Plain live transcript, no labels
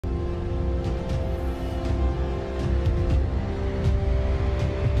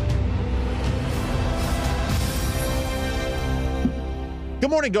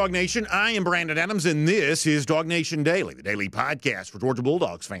morning, DawgNation. I am Brandon Adams, and this is DawgNation Daily, the daily podcast for Georgia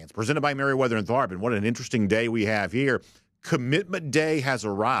Bulldogs fans, presented by Merriweather and Tharp. And what an interesting day we have here. Commitment day has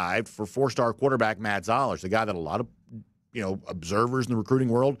arrived for four-star quarterback Matt Zollers, the guy that a lot of observers in the recruiting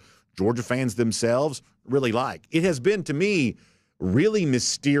world, Georgia fans themselves, really like. It has been, to me, really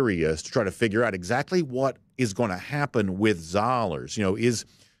mysterious to try to figure out exactly what is going to happen with Zollers. Is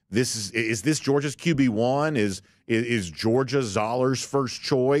this Georgia's QB1? Is Georgia Zollers' first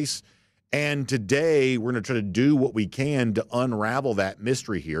choice? And today we're going to try to do what we can to unravel that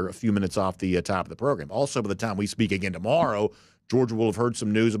mystery here a few minutes off the top of the program. Also, by the time we speak again tomorrow, Georgia will have heard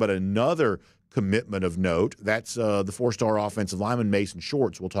some news about another commitment of note. That's the four-star offensive lineman Mason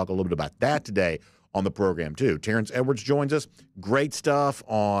Shorts. We'll talk a little bit about that today on the program too. Terrence Edwards joins us. Great stuff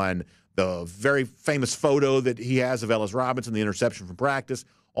on the very famous photo that he has of Ellis Robinson, the interception from practice.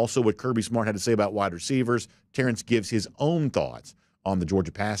 Also, what Kirby Smart had to say about wide receivers. Terrence gives his own thoughts on the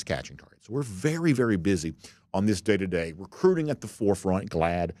Georgia pass-catching target. So we're very, very busy on this day-to-day, recruiting at the forefront.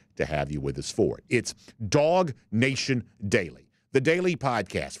 Glad to have you with us for it. It's DawgNation Daily, the daily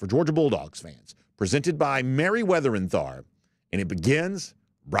podcast for Georgia Bulldogs fans, presented by Merriweather and Tharp, and it begins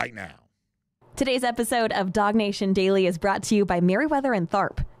right now. Today's episode of DawgNation Daily is brought to you by Merriweather and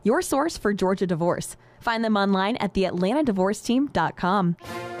Tharp, your source for Georgia divorce. Find them online at theatlantadivorceteam.com.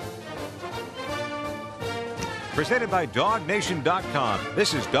 Presented by DawgNation.com.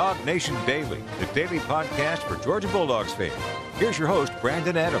 This is DawgNation Daily, the daily podcast for Georgia Bulldogs fans. Here's your host,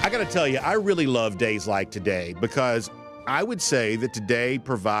 Brandon Adams. I got to tell you, I really love days like today because I would say that today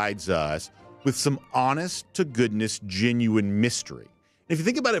provides us with some honest-to-goodness, genuine mystery. And if you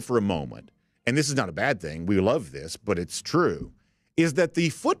think about it for a moment, and this is not a bad thing, we love this, but it's true, is that the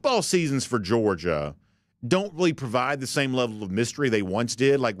football seasons for Georgia don't really provide the same level of mystery they once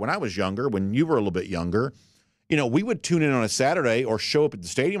did. Like when I was younger, when you were a little bit younger, we would tune in on a Saturday or show up at the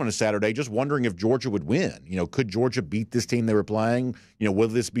stadium on a Saturday just wondering if Georgia would win. Could Georgia beat this team they were playing? Will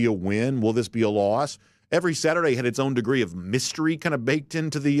this be a win? Will this be a loss? Every Saturday had its own degree of mystery kind of baked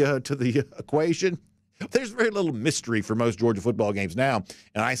into the equation. There's very little mystery for most Georgia football games now,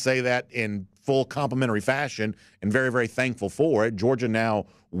 and I say that in full complimentary fashion and very, very thankful for it. Georgia now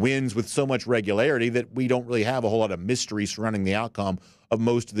wins with so much regularity that we don't really have a whole lot of mystery surrounding the outcome of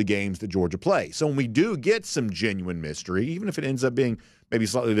most of the games that Georgia plays. So when we do get some genuine mystery, even if it ends up being maybe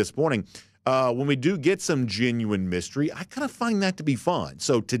slightly disappointing, when we do get some genuine mystery, I kind of find that to be fun.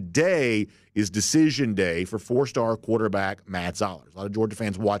 So today is decision day for four-star quarterback Matt Zollers. A lot of Georgia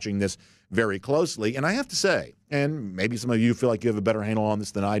fans watching this very closely. And I have to say, and maybe some of you feel like you have a better handle on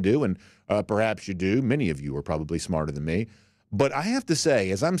this than I do, and perhaps you do. Many of you are probably smarter than me. But I have to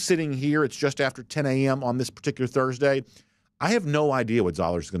say, as I'm sitting here, it's just after 10 a.m. on this particular Thursday, I have no idea what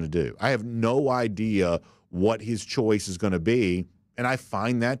Zollers is going to do. I have no idea what his choice is going to be, and I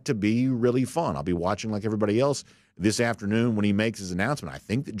find that to be really fun. I'll be watching like everybody else this afternoon when he makes his announcement. I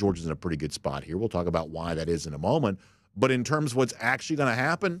think that Georgia's in a pretty good spot here. We'll talk about why that is in a moment. But in terms of what's actually going to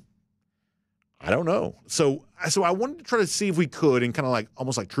happen, I don't know. So I wanted to try to see if we could, in kind of like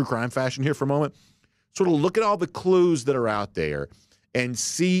almost like true crime fashion here for a moment, sort of look at all the clues that are out there and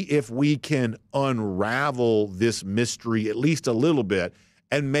see if we can unravel this mystery at least a little bit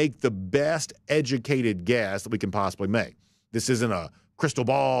and make the best educated guess that we can possibly make. This isn't a crystal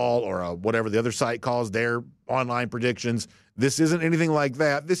ball or a whatever the other site calls their online predictions. This isn't anything like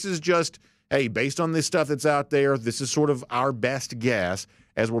that. This is just, hey, based on this stuff that's out there, this is sort of our best guess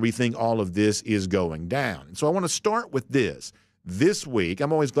as where we think all of this is going down. And so I want to start with this. This week,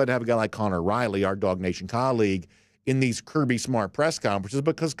 I'm always glad to have a guy like Connor Riley, our DawgNation colleague, in these Kirby Smart press conferences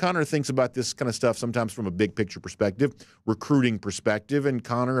because Connor thinks about this kind of stuff sometimes from a big picture perspective, recruiting perspective, and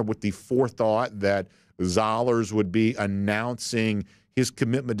Connor with the forethought that Zollers would be announcing his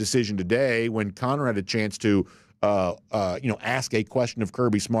commitment decision today when Connor had a chance to ask a question of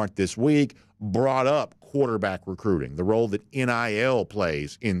Kirby Smart this week, brought up quarterback recruiting, the role that NIL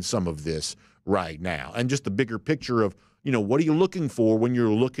plays in some of this right now, and just the bigger picture of, what are you looking for when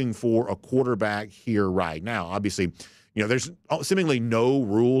you're looking for a quarterback here right now? Obviously, there's seemingly no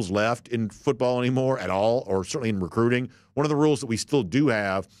rules left in football anymore at all, or certainly in recruiting. One of the rules that we still do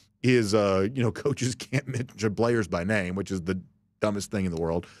have is, coaches can't mention players by name, which is the dumbest thing in the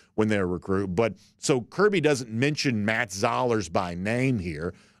world when they're a recruit. But so Kirby doesn't mention Matt Zollers by name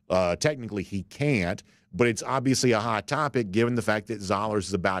here. Technically, he can't, but it's obviously a hot topic given the fact that Zollers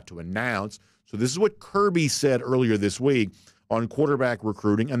is about to announce. So this is what Kirby said earlier this week on quarterback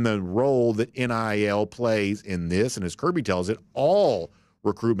recruiting and the role that NIL plays in this. And as Kirby tells it, all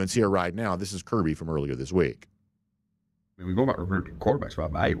recruitments here right now. This is Kirby from earlier this week. We go about recruiting quarterbacks, we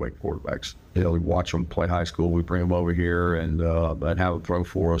evaluate quarterbacks. We watch them play high school. We bring them over here and have them throw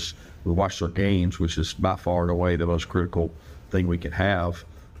for us. We watch their games, which is by far and away the most critical thing we can have.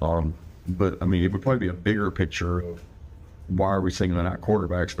 But I mean, it would probably be a bigger picture of why are we singling out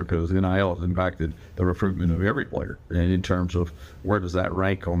quarterbacks, because NIL has impacted the recruitment of every player. And in terms of where does that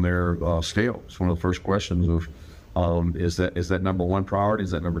rank on their scale? It's one of the first questions of is that number one priority?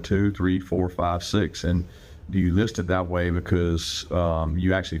 Is that number 2, 3, 4, 5, 6? And do you list it that way because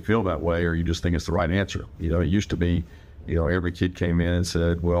you actually feel that way, or you just think it's the right answer? It used to be, every kid came in and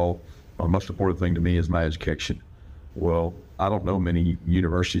said, well, the most important thing to me is my education. Well, I don't know many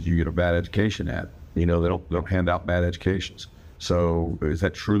universities you get a bad education at. They don't hand out bad educations. So is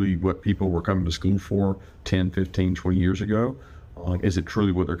that truly what people were coming to school for 10, 15, 20 years ago? Is it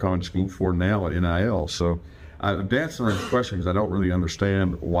truly what they're coming to school for now at NIL? So I'm answering the question because I don't really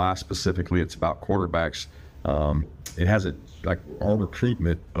understand why specifically it's about quarterbacks. It hasn't, like, all the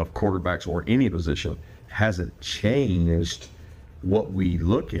treatment of quarterbacks or any position hasn't changed what we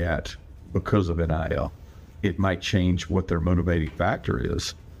look at because of NIL. It might change what their motivating factor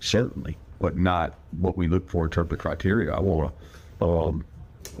is, certainly, but not what we look for in terms of criteria. I want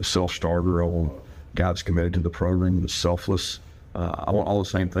a self-starter. I want a guy that's committed to the program, that's selfless. I want all the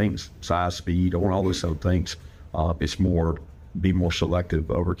same things, size, speed. I want all those same things. It's be more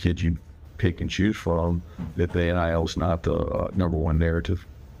selective over kids you pick and choose from, that the NIL is not the number one narrative.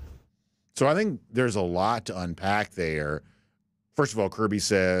 So I think there's a lot to unpack there. First of all, Kirby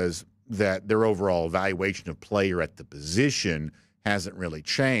says that their overall evaluation of player at the position hasn't really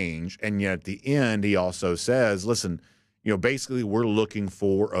changed. And yet at the end, he also says, listen, basically we're looking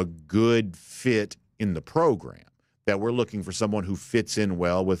for a good fit in the program, that we're looking for someone who fits in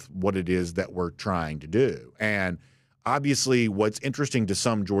well with what it is that we're trying to do. And obviously what's interesting to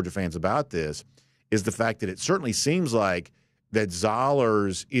some Georgia fans about this is the fact that it certainly seems like that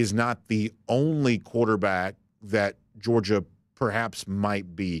Zollers is not the only quarterback that Georgia perhaps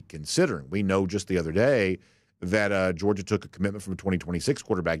might be considering. We know just the other day that Georgia took a commitment from 2026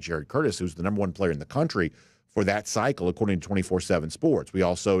 quarterback Jared Curtis, who's the number one player in the country for that cycle, according to 24/7 Sports. We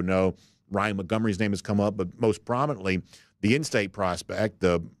also know Ryan Montgomery's name has come up, but most prominently, the in-state prospect,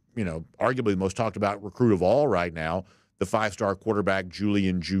 the arguably the most talked about recruit of all right now, the 5-star quarterback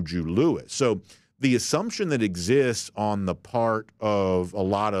Julian Juju Lewis. So the assumption that exists on the part of a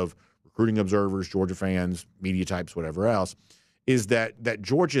lot of recruiting observers, Georgia fans, media types, whatever else, is that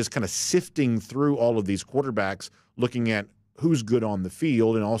Georgia is kind of sifting through all of these quarterbacks, looking at who's good on the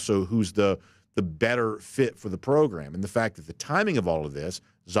field and also who's the better fit for the program. And the fact that the timing of all of this,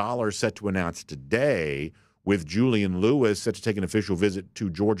 Zollers set to announce today, with Julian Lewis set to take an official visit to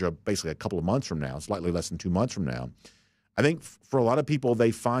Georgia basically a couple of months from now, slightly less than 2 months from now. I think for a lot of people,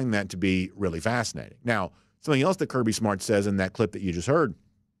 they find that to be really fascinating. Now, something else that Kirby Smart says in that clip that you just heard,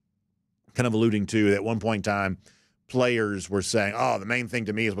 kind of alluding to that at one point in time, players were saying, oh, the main thing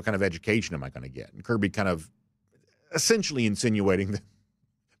to me is what kind of education am I going to get? And Kirby kind of essentially insinuating that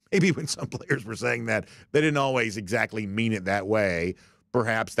maybe when some players were saying that, they didn't always exactly mean it that way.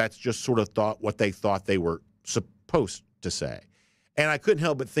 Perhaps that's just sort of what they thought they were supposed to say. And I couldn't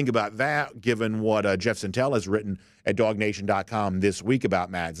help but think about that, given what Jeff Sentell has written at DawgNation.com this week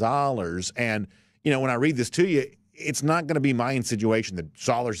about Matt Zollers. And, when I read this to you, it's not going to be my insinuation that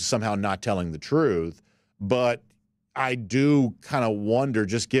Zollers is somehow not telling the truth, but I do kind of wonder,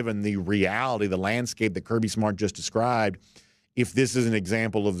 just given the reality, the landscape that Kirby Smart just described, if this is an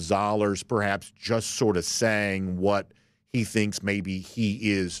example of Zollers perhaps just sort of saying what he thinks maybe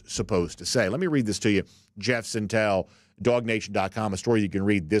he is supposed to say. Let me read this to you. Jeff Sentell, DawgNation.com, a story you can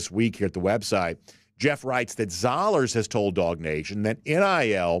read this week here at the website. Jeff writes that Zollers has told DawgNation that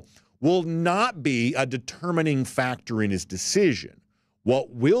NIL will not be a determining factor in his decision. What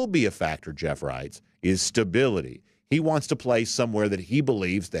will be a factor, Jeff writes, is stability. He wants to play somewhere that he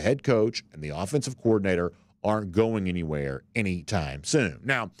believes the head coach and the offensive coordinator aren't going anywhere anytime soon.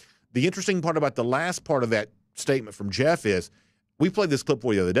 Now, the interesting part about the last part of that statement from Jeff is, we played this clip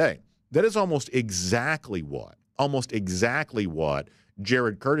for you the other day. That is almost exactly what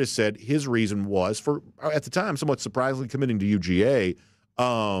Jared Curtis said his reason was for, at the time, somewhat surprisingly committing to UGA.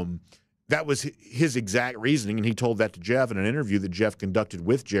 That was his exact reasoning, and he told that to Jeff in an interview that Jeff conducted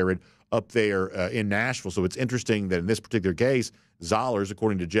with Jared up there in Nashville. So it's interesting that in this particular case, Zollers,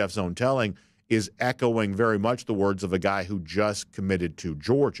 according to Jeff's own telling, is echoing very much the words of a guy who just committed to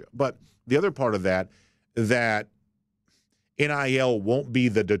Georgia. But the other part of that NIL won't be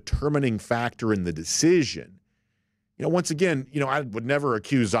the determining factor in the decision. Once again, I would never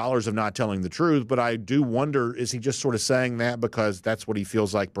accuse Zollers of not telling the truth, but I do wonder, is he just sort of saying that because that's what he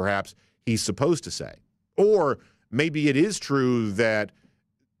feels like perhaps he's supposed to say? Or maybe it is true that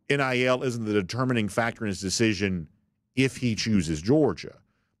NIL isn't the determining factor in his decision if he chooses Georgia.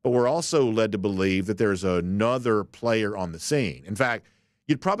 But we're also led to believe that there's another player on the scene. In fact,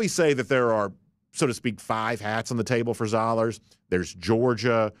 you'd probably say that there are, so to speak, 5 hats on the table for Zollers. There's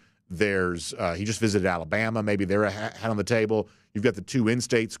Georgia. There's he just visited Alabama. Maybe they're a hat on the table. You've got the 2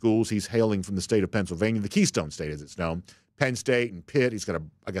 in-state schools. He's hailing from the state of Pennsylvania, the Keystone State as it's known, Penn State and Pitt. He's got,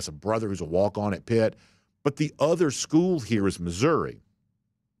 a brother who's a walk-on at Pitt. But the other school here is Missouri.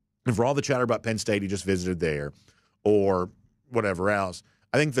 And for all the chatter about Penn State, he just visited there, or whatever else,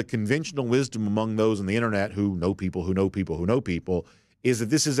 I think the conventional wisdom among those on the internet who know people who know people who know people is that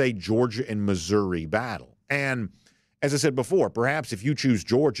this is a Georgia and Missouri battle. And as I said before, perhaps if you choose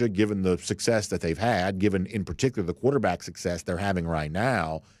Georgia, given the success that they've had, given in particular the quarterback success they're having right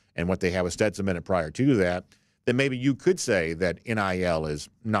now and what they have with Stetson Bennett prior to that, then maybe you could say that NIL is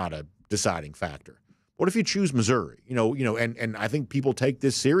not a deciding factor. What if you choose Missouri? And I think people take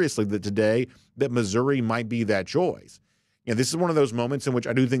this seriously that today that Missouri might be that choice. This is one of those moments in which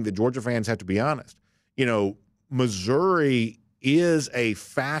I do think that Georgia fans have to be honest. Missouri is a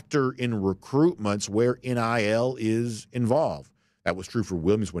factor in recruitments where NIL is involved. That was true for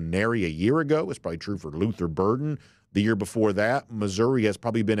Williams Nwaneri a year ago. It's probably true for Luther Burden the year before that. Missouri has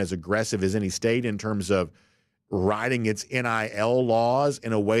probably been as aggressive as any state in terms of writing its NIL laws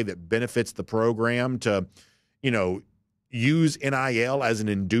in a way that benefits the program to, use NIL as an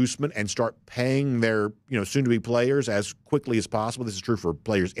inducement and start paying their, soon-to-be players as quickly as possible. This is true for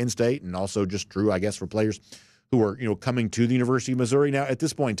players in-state and also just true, I guess, for players who are, coming to the University of Missouri. Now, at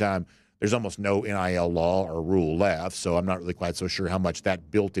this point in time, there's almost no NIL law or rule left, so I'm not really quite so sure how much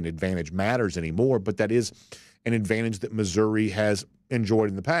that built-in advantage matters anymore, but that is an advantage that Missouri has enjoyed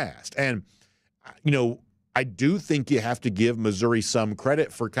in the past. And, I do think you have to give Missouri some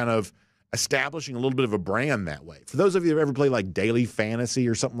credit for kind of establishing a little bit of a brand that way. For those of you who have ever played like daily fantasy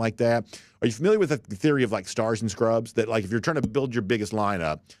or something like that, are you familiar with the theory of like stars and scrubs? That like if you're trying to build your biggest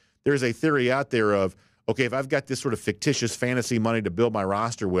lineup, there's a theory out there of, okay, if I've got this sort of fictitious fantasy money to build my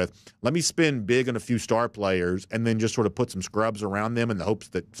roster with, let me spend big on a few star players and then just sort of put some scrubs around them in the hopes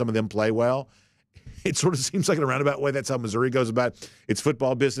that some of them play well. It sort of seems like in a roundabout way that's how Missouri goes about its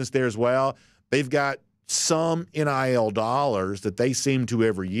football business there as well. They've got some NIL dollars that they seem to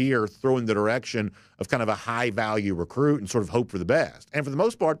every year throw in the direction of kind of a high-value recruit and sort of hope for the best. And for the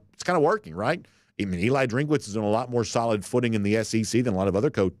most part, it's kind of working, right? I mean, Eli Drinkwitz is on a lot more solid footing in the SEC than a lot of other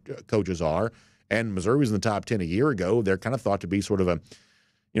coaches are. And Missouri was in the top 10 a year ago. They're kind of thought to be sort of a,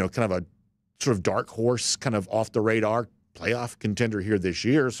 kind of a sort of dark horse, kind of off-the-radar playoff contender here this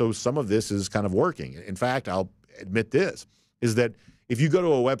year. So some of this is kind of working. In fact, I'll admit this, is that if you go to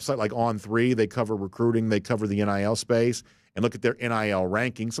a website like On3, they cover recruiting, they cover the NIL space, and look at their NIL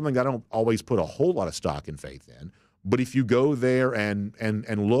ranking, something that I don't always put a whole lot of stock and faith in. But if you go there and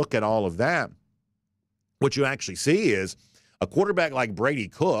look at all of that, what you actually see is a quarterback like Brady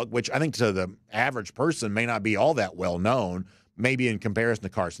Cook, which I think to the average person may not be all that well known, maybe in comparison to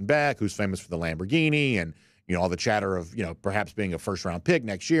Carson Beck, who's famous for the Lamborghini and, all the chatter of, perhaps being a first-round pick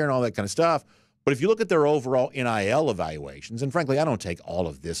next year and all that kind of stuff. But if you look at their overall NIL evaluations, and frankly, I don't take all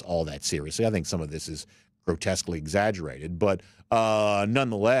of this all that seriously. I think some of this is grotesquely exaggerated. But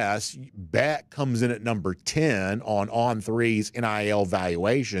nonetheless, Beck comes in at number 10 on On3's NIL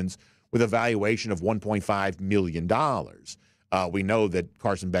valuations with a valuation of $1.5 million. We know that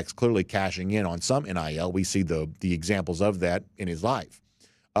Carson Beck's clearly cashing in on some NIL. We see the examples of that in his life.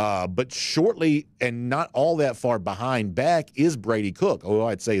 But shortly and not all that far behind Beck is Brady Cook, although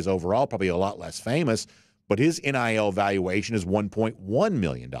I'd say is overall probably a lot less famous, but his NIL valuation is $1.1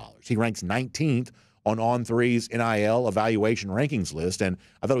 million. He ranks 19th on On3's NIL evaluation rankings list, and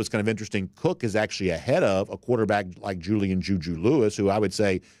I thought it was kind of interesting. Cook is actually ahead of a quarterback like Julian Juju Lewis, who I would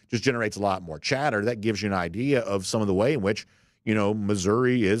say just generates a lot more chatter. That gives you an idea of some of the way in which,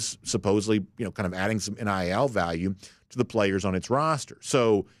 Missouri is supposedly, kind of adding some NIL value to the players on its roster.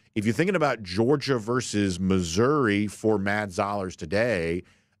 So if you're thinking about Georgia versus Missouri for Matt Zollers today,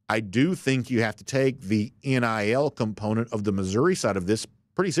 I do think you have to take the NIL component of the Missouri side of this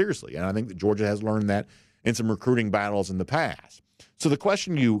pretty seriously. And I think that Georgia has learned that in some recruiting battles in the past. So the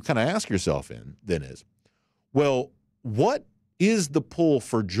question you kind of ask yourself then is, well, what is the pull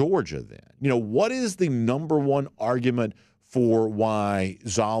for Georgia then? What is the number one argument for why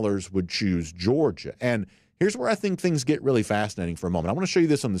Zollers would choose Georgia? And here's where I think things get really fascinating for a moment. I want to show you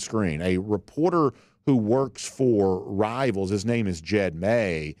this on the screen. A reporter who works for Rivals, his name is Jed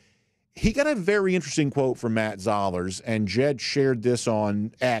May, he got a very interesting quote from Matt Zollers, and Jed shared this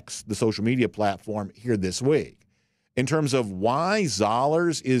on X, the social media platform, here this week. in terms of why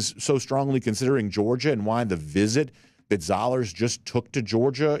Zollers is so strongly considering Georgia and why the visit that Zollers just took to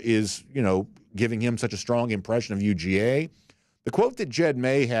Georgia is, giving him such a strong impression of UGA. The quote that Jed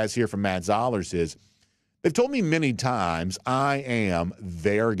May has here from Matt Zollers is, "They've told me many times I am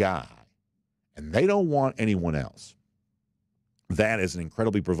their guy, and they don't want anyone else." That is an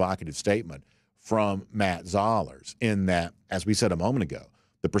incredibly provocative statement from Matt Zollers in that, as we said a moment ago,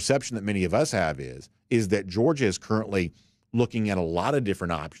 the perception that many of us have is that Georgia is currently looking at a lot of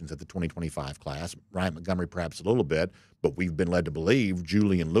different options at the 2025 class. Ryan Montgomery perhaps a little bit, but we've been led to believe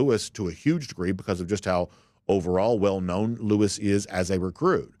Julian Lewis to a huge degree because of just how overall well-known Lewis is as a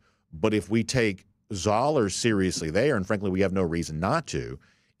recruit. But if we take Zollers seriously there, and frankly we have no reason not to,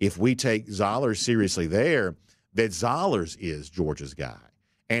 if we take Zollers seriously there, that Zollers is Georgia's guy.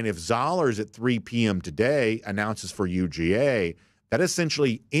 And if Zollers at 3 p.m. today announces for UGA, that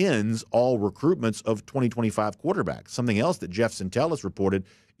essentially ends all recruitments of 2025 quarterbacks. Something else that Jeff Centellis reported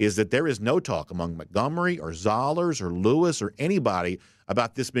is that there is no talk among Montgomery or Zollers or Lewis or anybody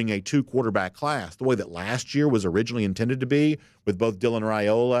about this being a 2-quarterback class, the way that last year was originally intended to be with both Dylan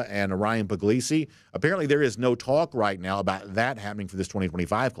Raiola and Ryan Puglisi. Apparently there is no talk right now about that happening for this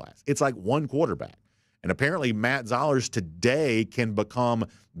 2025 class. It's like 1 quarterback. And apparently Matt Zollers today can become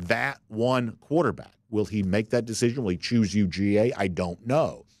that 1 quarterback. Will he make that decision? Will he choose UGA? I don't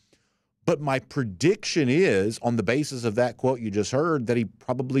know. But my prediction is, on the basis of that quote you just heard, that he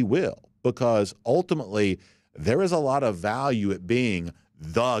probably will, because ultimately there is a lot of value at being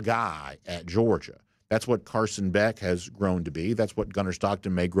the guy at Georgia. That's what Carson Beck has grown to be. That's what Gunnar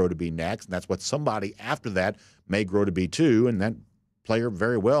Stockton may grow to be next. And that's what somebody after that may grow to be too. And that player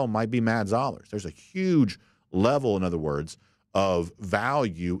very well might be Matt Zollers. There's a huge level, in other words, of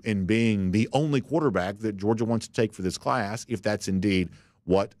value in being the only quarterback that Georgia wants to take for this class, if that's indeed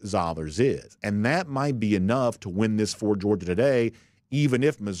what Zollers is. And that might be enough to win this for Georgia today, even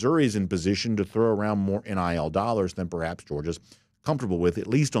if Missouri is in position to throw around more NIL dollars than perhaps Georgia's comfortable with, at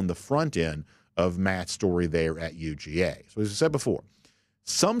least on the front end of Matt's story there at UGA. So as I said before,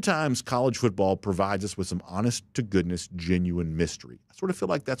 sometimes college football provides us with some honest-to-goodness, genuine mystery. I sort of feel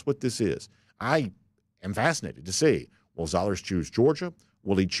like that's what this is. I am fascinated to see, will Zollers choose Georgia?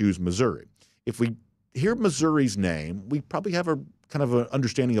 Will he choose Missouri? If we hear Missouri's name, we probably have a kind of an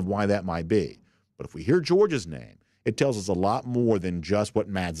understanding of why that might be. But if we hear Georgia's name, it tells us a lot more than just what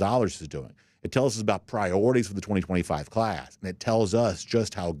Matt Zollers is doing. It tells us about priorities for the 2025 class, and it tells us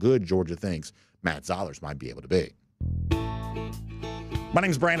just how good Georgia thinks Matt Zollers might be able to be. My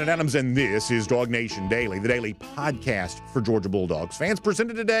name's Brandon Adams, and this is DawgNation Daily, the daily podcast for Georgia Bulldogs fans,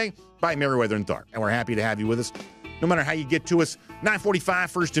 presented today by Meriwether and Tharp. And we're happy to have you with us, no matter how you get to us.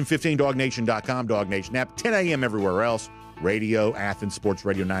 945, 1st and 15, DawgNation.com, DawgNation app, 10 a.m. everywhere else. Radio, Athens Sports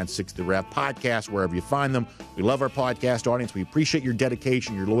Radio 960 The Ref, podcasts, wherever you find them. We love our podcast audience. We appreciate your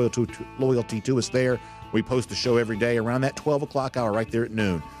dedication, your loyalty to us there. We post the show every day around that 12 o'clock hour right there at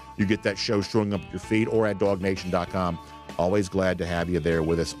noon. You get that show showing up at your feed or at DawgNation.com. Always glad to have you there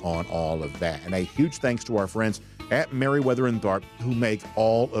with us on all of that. And a huge thanks to our friends at Meriwether and Tharp who make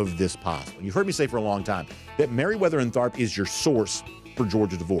all of this possible. You've heard me say for a long time that Meriwether and Tharp is your source for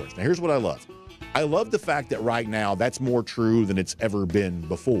Georgia divorce. Now, here's what I love. I love the fact that right now that's more true than it's ever been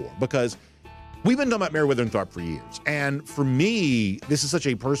before, because we've been talking about Meriwether and Tharp for years. And for me, this is such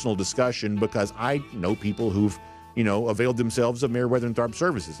a personal discussion because I know people who've, availed themselves of Meriwether and Tharp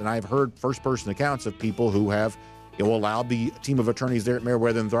services. And I've heard first-person accounts of people who have allowed the team of attorneys there at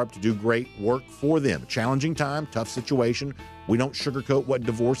Meriwether and Tharp to do great work for them. Challenging time, tough situation. We don't sugarcoat what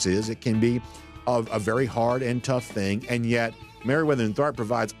divorce is. It can be a very hard and tough thing, and yet Meriwether and Tharp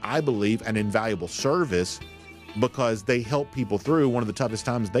provides, I believe, an invaluable service because they help people through one of the toughest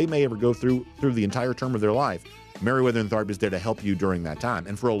times they may ever go through the entire term of their life. Meriwether and Tharp is there to help you during that time.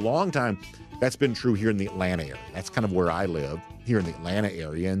 And for a long time, that's been true here in the Atlanta area. That's kind of where I live, here in the Atlanta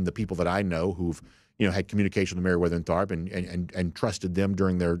area, and the people that I know who've had communication with Meriwether and Tharp and trusted them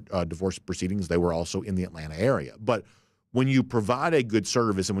during their divorce proceedings, they were also in the Atlanta area. But when you provide a good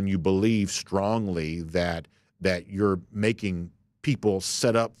service and when you believe strongly that you're making people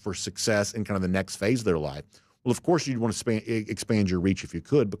set up for success in kind of the next phase of their life, well, of course, you'd want to expand your reach if you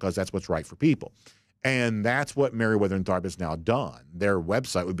could, because that's what's right for people. And that's what Meriwether and Tharp has now done. Their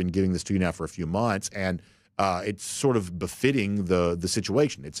website, we've been giving this to you now for a few months, and it's sort of befitting the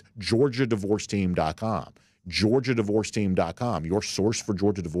situation. It's GeorgiaDivorceTeam.com. GeorgiaDivorceTeam.com, your source for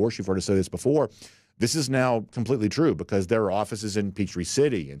Georgia divorce. You've heard us say this before. This is now completely true because there are offices in Peachtree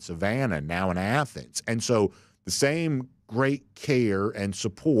City, in Savannah, now in Athens. And so the same great care and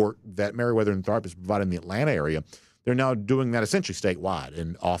support that Meriwether and Tharp is providing in the Atlanta area, they're now doing that essentially statewide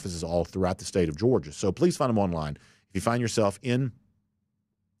in offices all throughout the state of Georgia. So please find them online. If you find yourself in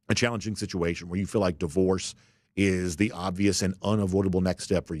a challenging situation where you feel like divorce is the obvious and unavoidable next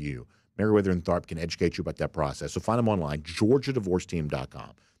step for you, Meriwether and Tharp can educate you about that process. So find them online,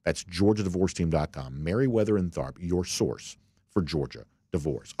 GeorgiaDivorceTeam.com. That's GeorgiaDivorceTeam.com. Meriwether and Tharp, your source for Georgia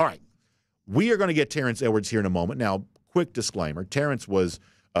divorce. All right. We are going to get Terrence Edwards here in a moment. Now, quick disclaimer, Terrence was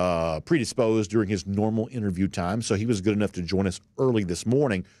predisposed during his normal interview time, so he was good enough to join us early this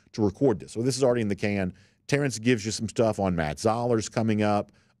morning to record this. So this is already in the can. Terrence gives you some stuff on Matt Zollers coming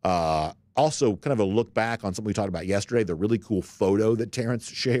up. Also, kind of a look back on something we talked about yesterday, the really cool photo that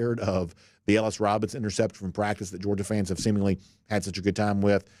Terrence shared of the Ellis Robinson interception from practice that Georgia fans have seemingly had such a good time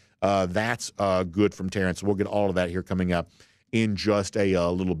with. That's good from Terrence. We'll get all of that here coming up in just a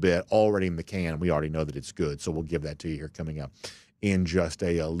little bit. Already in the can. We already know that it's good, so we'll give that to you here coming up in just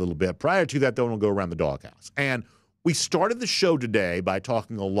a little bit. Prior to that, though, we'll go around the doghouse. And we started the show today by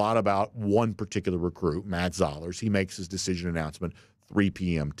talking a lot about one particular recruit, Matt Zollers. He makes his decision announcement 3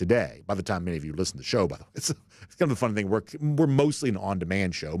 p.m. today. By the time many of you listen to the show, by the way, it's kind of a fun thing. We're mostly an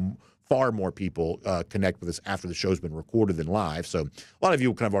on-demand show. Far more people connect with us after the show's been recorded than live. So a lot of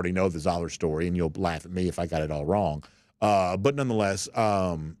you kind of already know the Zollers story, and you'll laugh at me if I got it all wrong. But nonetheless,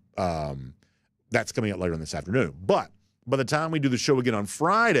 that's coming up later on this afternoon. But by the time we do the show again on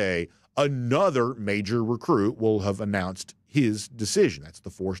Friday, another major recruit will have announced his decision. That's the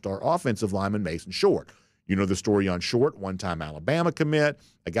 4-star offensive lineman Mason Short. You know the story on Short, one-time Alabama commit,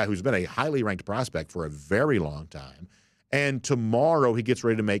 a guy who's been a highly ranked prospect for a very long time. And tomorrow he gets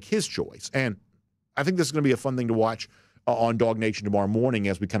ready to make his choice. And I think this is going to be a fun thing to watch on DawgNation tomorrow morning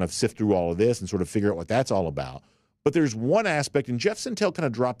as we kind of sift through all of this and sort of figure out what that's all about. But there's one aspect, and Jeff Sintel kind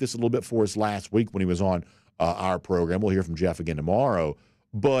of dropped this a little bit for us last week when he was on our program. We'll hear from Jeff again tomorrow.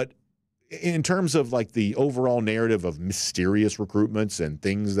 But in terms of like the overall narrative of mysterious recruitments and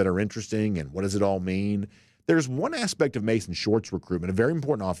things that are interesting and what does it all mean, there's one aspect of Mason Short's recruitment, a very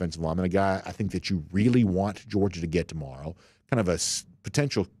important offensive lineman, a guy I think that you really want Georgia to get tomorrow, kind of a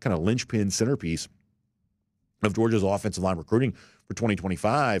potential kind of linchpin centerpiece of Georgia's offensive line recruiting for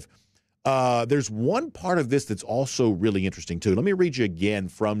 2025. There's one part of this that's also really interesting, too. Let me read you again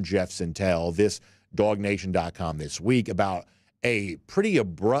from Jeff Sintel, this DawgNation.com this week, about a pretty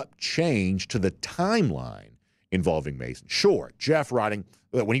abrupt change to the timeline involving Mason Short. Jeff writing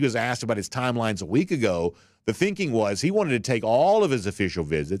that when he was asked about his timelines a week ago, the thinking was he wanted to take all of his official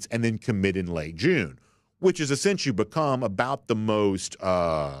visits and then commit in late June, which has essentially become about the most,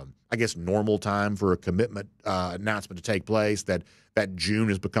 normal time for a commitment announcement to take place, that June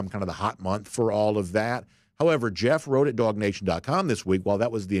has become kind of the hot month for all of that. However, Jeff wrote at DawgNation.com this week, while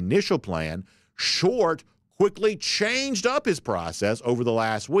that was the initial plan, Short quickly changed up his process over the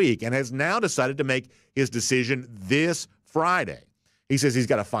last week and has now decided to make his decision this Friday. He says he's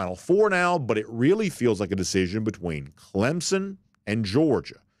got a Final Four now, but it really feels like a decision between Clemson and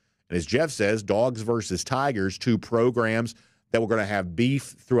Georgia. And as Jeff says, Dogs versus Tigers, 2 programs that were going to have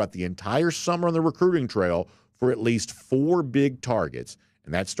beef throughout the entire summer on the recruiting trail for at least 4 big targets.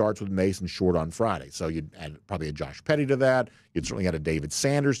 And that starts with Mason Short on Friday. So you'd add probably a Josh Petty to that. You'd certainly add a David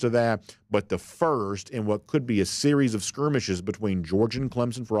Sanders to that. But the first in what could be a series of skirmishes between Georgia and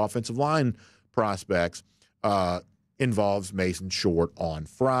Clemson for offensive line prospects involves Mason Short on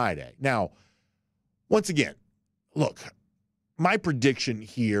Friday. Now, once again, look, my prediction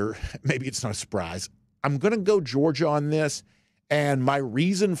here, maybe it's not a surprise, I'm going to go Georgia on this, and my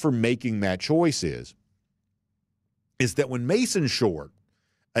reason for making that choice is that when Mason Short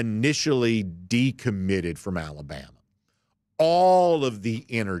initially decommitted from Alabama, all of the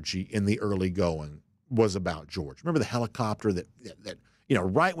energy in the early going was about Georgia. Remember the helicopter that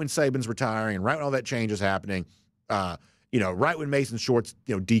right when Saban's retiring and right when all that change is happening, right when Mason Short's,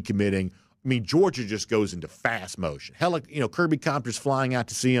 decommitting, I mean, Georgia just goes into fast motion. Kirby Copter's flying out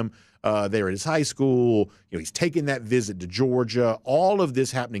to see him there at his high school. He's taking that visit to Georgia. All of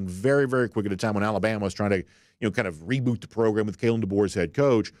this happening very, very quick at a time when Alabama was trying to, kind of reboot the program with Kalen DeBoer as head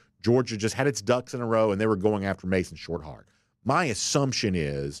coach. Georgia just had its ducks in a row, and they were going after Mason Short hard. My assumption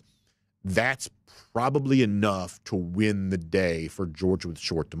is that's probably enough to win the day for Georgia with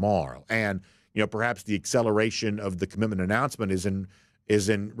Short tomorrow. And, perhaps the acceleration of the commitment announcement is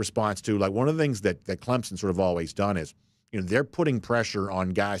in response to, like, one of the things that Clemson sort of always done is, they're putting pressure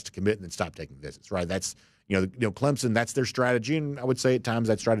on guys to commit and then stop taking visits, right? That's, Clemson, that's their strategy, and I would say at times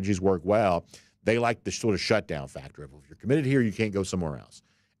that strategies work well. They like the sort of shutdown factor of, if you're committed here, you can't go somewhere else.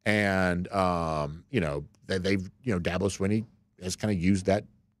 And, they've Dabo Swinney has kind of used that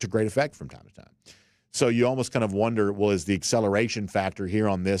to great effect from time to time. So you almost kind of wonder, well, is the acceleration factor here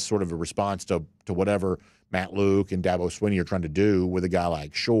on this sort of a response to whatever Matt Luke and Dabo Swinney are trying to do with a guy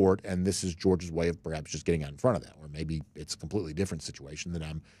like Short, and this is Georgia's way of perhaps just getting out in front of that, or maybe it's a completely different situation that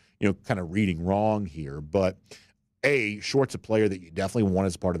I'm, kind of reading wrong here. But A, Short's a player that you definitely want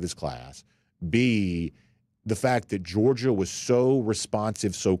as part of this class. B, the fact that Georgia was so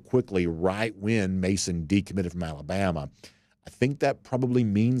responsive so quickly right when Mason decommitted from Alabama, I think that probably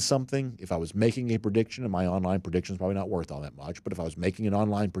means something. If I was making a prediction, and my online prediction is probably not worth all that much, but if I was making an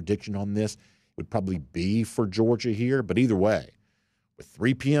online prediction on this, would probably be for Georgia here. But either way, with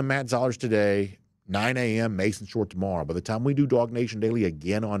 3 p.m. Matt Zollers today, 9 a.m. Mason Short tomorrow, by the time we do DawgNation Daily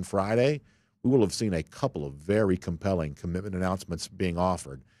again on Friday, we will have seen a couple of very compelling commitment announcements being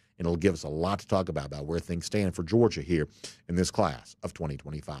offered, and it'll give us a lot to talk about where things stand for Georgia here in this class of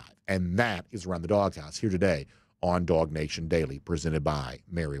 2025. And that is Around the Doghouse here today on DawgNation Daily, presented by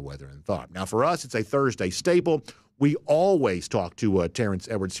Merriweather and Tharp. Now, for us, it's a Thursday staple. We always talk to Terrence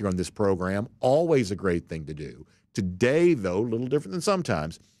Edwards here on this program. Always a great thing to do. Today, though, a little different than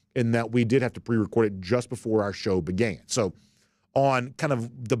sometimes, in that we did have to pre-record it just before our show began. So on kind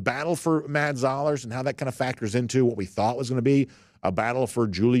of the battle for Matt Zollers and how that kind of factors into what we thought was going to be a battle for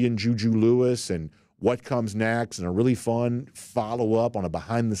Julian Juju Lewis and what comes next, and a really fun follow-up on a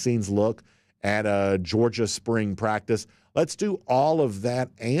behind-the-scenes look at Georgia spring practice. Let's do all of that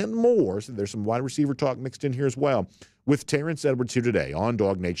and more. So there's some wide receiver talk mixed in here as well with Terrence Edwards here today on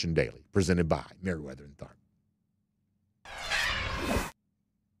DawgNation Daily, presented by Merriweather and Tharp.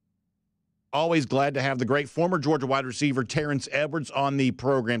 Always glad to have the great former Georgia wide receiver Terrence Edwards on the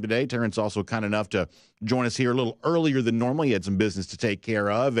program today. Terrence also kind enough to join us here a little earlier than normal. He had some business to take care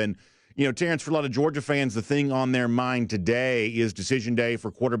of. And, Terrence, for a lot of Georgia fans, the thing on their mind today is decision day for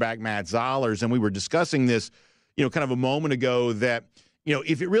quarterback Matt Zollers. And we were discussing this, kind of a moment ago that,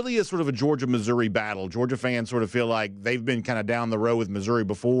 if it really is sort of a Georgia-Missouri battle, Georgia fans sort of feel like they've been kind of down the road with Missouri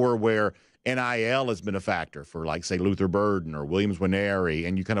before where NIL has been a factor for, like, say, Luther Burden or Williams-Winery.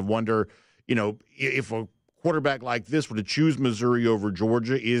 And you kind of wonder, if a quarterback like this were to choose Missouri over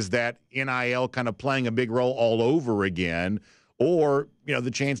Georgia, is that NIL kind of playing a big role all over again? Or, the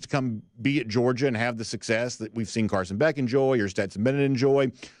chance to come be at Georgia and have the success that we've seen Carson Beck enjoy or Stetson Bennett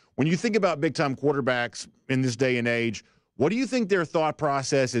enjoy. When you think about big-time quarterbacks in this day and age, what do you think their thought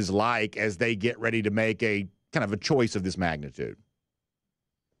process is like as they get ready to make a kind of a choice of this magnitude?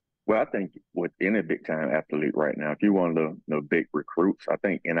 Well, I think with any big-time athlete right now, if you want the big recruits, I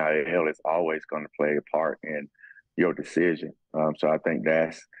think NIL is always going to play a part in your decision. So I think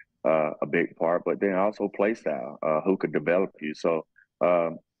that's a big part. But then also play style, who could develop you. So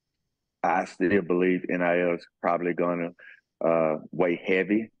I still believe NIL is probably going to weigh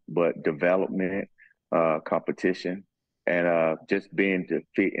heavy, but development, competition, and just being to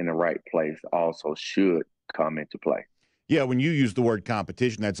fit in the right place also should come into play. Yeah, when you use the word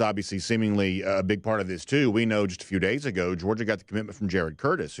competition, that's obviously seemingly a big part of this, too. We know just a few days ago, Georgia got the commitment from Jared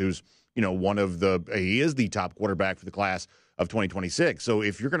Curtis, who's, he is the top quarterback for the class of 2026. So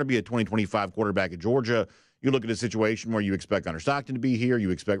if you're going to be a 2025 quarterback at Georgia, you look at a situation where you expect Hunter Stockton to be here, you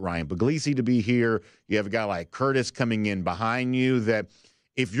expect Ryan Puglisi to be here, you have a guy like Curtis coming in behind you, that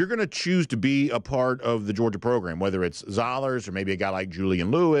if you're going to choose to be a part of the Georgia program, whether it's Zollers or maybe a guy like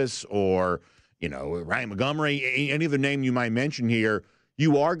Julian Lewis or Ryan Montgomery, any other name you might mention here,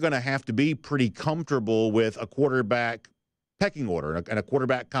 you are going to have to be pretty comfortable with a quarterback pecking order and a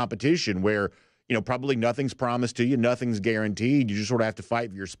quarterback competition where, probably nothing's promised to you, nothing's guaranteed. You just sort of have to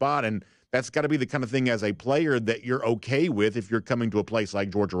fight for your spot. And that's got to be the kind of thing as a player that you're okay with if you're coming to a place like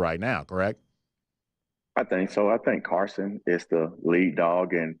Georgia right now, correct? I think so. I think Carson is the lead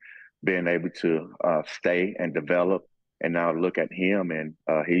dog and being able to stay and develop. And now look at him, and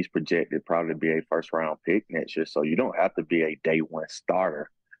he's projected probably to be a first-round pick next year. So you don't have to be a day-one starter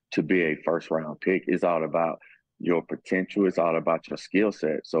to be a first-round pick. It's all about your potential. It's all about your skill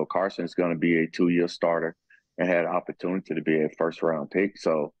set. So Carson's going to be a 2-year starter and had an opportunity to be a first-round pick.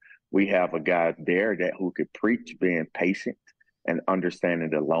 So we have a guy there who could preach being patient and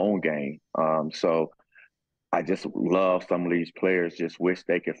understanding the long game. So I just love some of these players, just wish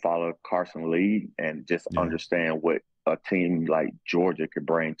they could follow Carson's lead and just understand what a team like Georgia could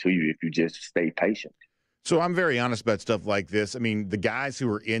bring to you if you just stay patient. So I'm very honest about stuff like this. I mean, the guys who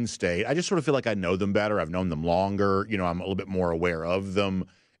are in state, I just sort of feel like I know them better. I've known them longer. I'm a little bit more aware of them.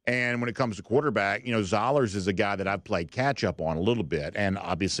 And when it comes to quarterback, Zollers is a guy that I've played catch up on a little bit. And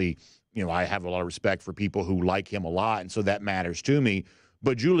obviously, I have a lot of respect for people who like him a lot. And so that matters to me.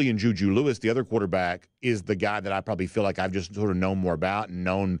 But Julian Juju Lewis, the other quarterback, is the guy that I probably feel like I've just sort of known more about and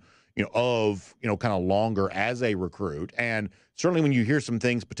known kind of longer as a recruit. And certainly when you hear some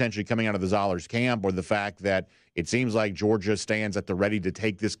things potentially coming out of the Zollers camp, or the fact that it seems like Georgia stands at the ready to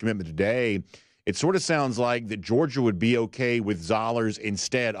take this commitment today, it sort of sounds like that Georgia would be okay with Zollers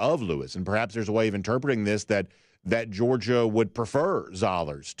instead of Lewis. And perhaps there's a way of interpreting this that Georgia would prefer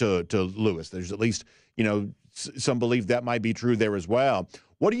Zollers to Lewis. There's at least, some belief that might be true there as well.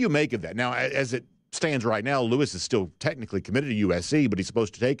 What do you make of that? Now, as it stands right now, Lewis is still technically committed to USC, but he's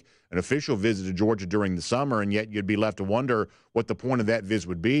supposed to take an official visit to Georgia during the summer, and yet you'd be left to wonder what the point of that visit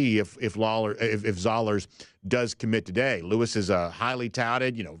would be if Zollers does commit today. Lewis is a highly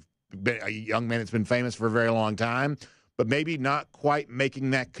touted, a young man that's been famous for a very long time, but maybe not quite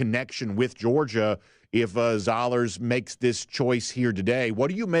making that connection with Georgia if Zollers makes this choice here today. What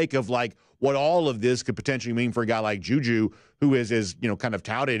do you make of what all of this could potentially mean for a guy like Juju, who is as kind of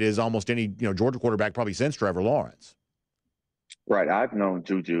touted as almost any Georgia quarterback probably since Trevor Lawrence? Right. I've known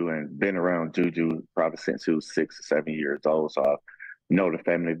Juju and been around Juju probably since he was 6 or 7 years old. So I know the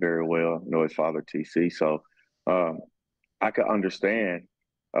family very well, know his father, TC. So I could understand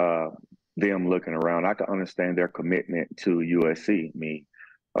them looking around. I could understand their commitment to USC.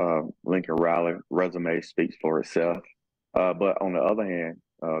 Lincoln Riley resume speaks for itself. But on the other hand,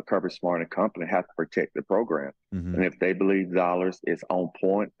 Kirby Smart and company have to protect the program. Mm-hmm. And if they believe Zollers is on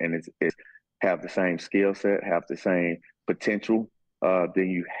point and it's have the same skill set, have the same potential, then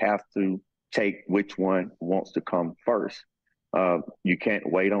you have to take which one wants to come first. You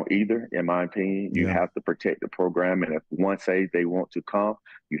can't wait on either, in my opinion. You have to protect the program. And if one says they want to come,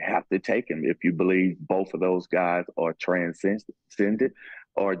 you have to take them. If you believe both of those guys are transcended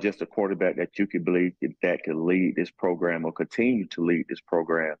or just a quarterback that you could believe that could lead this program or continue to lead this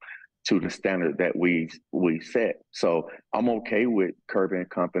program to the standard that we set. So I'm okay with Kirby and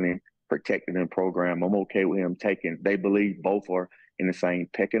company protecting the program. I'm okay with him they believe both are in the same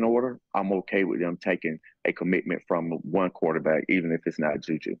pecking order. I'm okay with them taking a commitment from one quarterback, even if it's not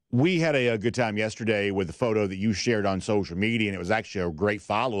Juju. We had a good time yesterday with the photo that you shared on social media, and it was actually a great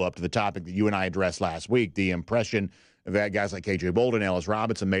follow-up to the topic that you and I addressed last week, the impression that guys like KJ Bolden, Ellis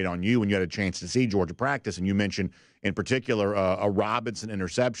Robinson made on you when you had a chance to see Georgia practice. And you mentioned in particular a Robinson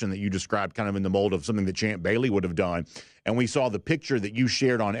interception that you described kind of in the mold of something that Champ Bailey would have done. And we saw the picture that you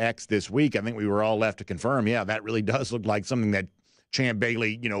shared on X this week. I think we were all left to confirm, that really does look like something that Champ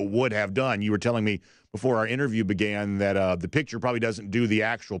Bailey, would have done. You were telling me before our interview began that the picture probably doesn't do the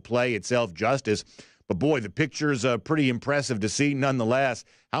actual play itself justice. But, boy, the picture's pretty impressive to see nonetheless.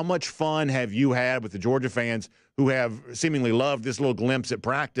 How much fun have you had with the Georgia fans who have seemingly loved this little glimpse at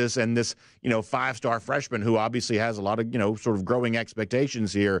practice and this, five-star freshman who obviously has a lot of, sort of growing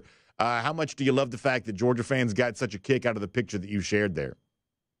expectations here? How much do you love the fact that Georgia fans got such a kick out of the picture that you shared there?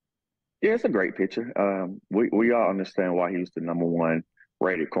 Yeah, it's a great picture. We all understand why he was the number one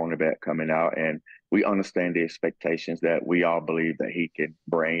rated cornerback coming out, and we understand the expectations that we all believe that he can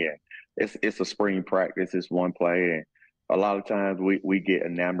bring in. It's a spring practice. It's one play, and a lot of times we get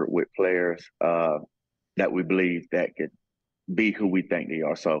enamored with players that we believe that could be who we think they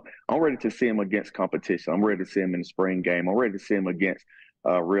are. So I'm ready to see him against competition. I'm ready to see him in the spring game. I'm ready to see him against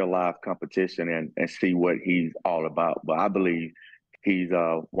real live competition and see what he's all about. But I believe he's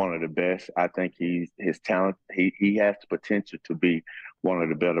one of the best. I think his talent. He has the potential to be one of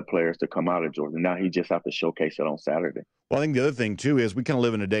the better players to come out of Georgia. Now he just have to showcase it on Saturday. Well, I think the other thing, too, is we kind of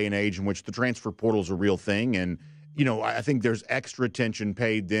live in a day and age in which the transfer portal is a real thing. And, I think there's extra attention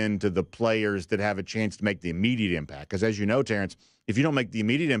paid then to the players that have a chance to make the immediate impact. Because as you know, Terrence, if you don't make the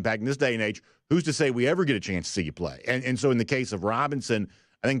immediate impact in this day and age, who's to say we ever get a chance to see you play? And so in the case of Robinson,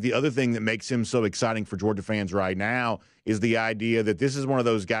 I think the other thing that makes him so exciting for Georgia fans right now is the idea that this is one of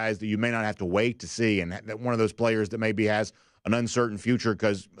those guys that you may not have to wait to see, and that one of those players that maybe has an uncertain future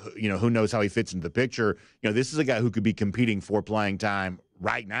because, who knows how he fits into the picture. This is a guy who could be competing for playing time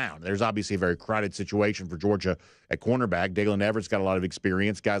right now. There's obviously a very crowded situation for Georgia at cornerback. Dalen Everett's got a lot of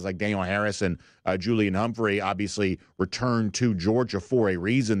experience. Guys like Daniel Harris and Julian Humphrey obviously returned to Georgia for a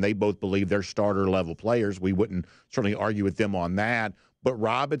reason. They both believe they're starter-level players. We wouldn't certainly argue with them on that. But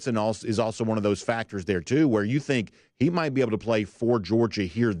Robinson is also one of those factors there, too, where you think he might be able to play for Georgia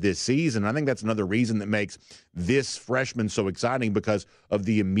here this season. I think that's another reason that makes this freshman so exciting because of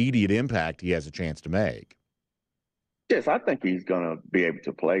the immediate impact he has a chance to make. Yes, I think he's going to be able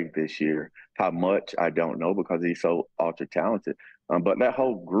to play this year. How much, I don't know because he's so ultra-talented. But that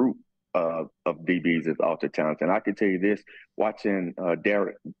whole group of DBs is ultra-talented. And I can tell you this, watching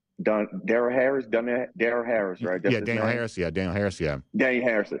Darryl Harris, right? That's Daniel Harris, Daniel Harris. Daniel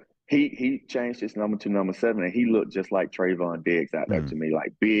Harrison. He changed his number to number 7, and he looked just like Trayvon Diggs out there to me,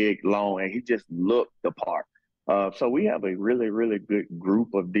 like big, long, and he just looked the part. So we have a really, really good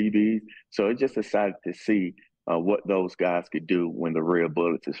group of DBs. So it's just excited to see what those guys could do when the real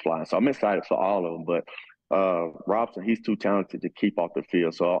bullets is flying. So I'm excited for all of them, but Robson, he's too talented to keep off the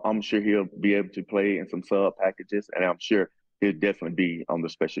field. So I'm sure he'll be able to play in some sub packages, and I'm sure he'll definitely be on the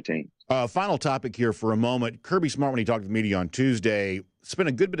special team. Final topic here for a moment. Kirby Smart, when he talked to the media on Tuesday, spent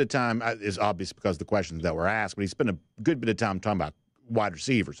a good bit of time, is obvious because of the questions that were asked, but he spent a good bit of time talking about wide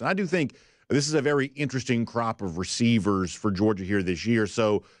receivers. And I do think this is a very interesting crop of receivers for Georgia here this year.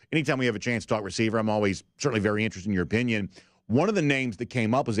 So anytime we have a chance to talk receiver, I'm always certainly very interested in your opinion. One of the names that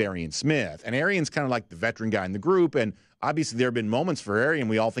came up was Arian Smith. And Arian's kind of like the veteran guy in the group. And obviously there have been moments for Arian.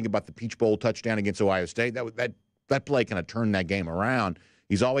 We all think about the Peach Bowl touchdown against Ohio State. That play kind of turned that game around.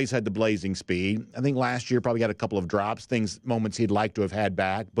 He's always had the blazing speed. I think last year probably had a couple of drops, moments he'd like to have had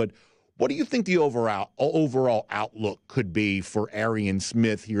back. But what do you think the overall outlook could be for Arian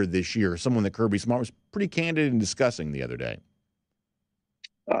Smith here this year? Someone that Kirby Smart was pretty candid in discussing the other day.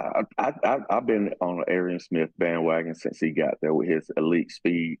 I've been on the Arian Smith bandwagon since he got there with his elite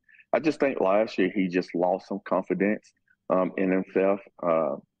speed. I just think last year he just lost some confidence in himself,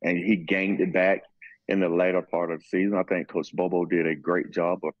 and he gained it back in the later part of the season. I think Coach Bobo did a great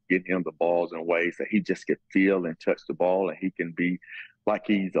job of getting him the balls in ways that he just could feel and touch the ball, and he can be like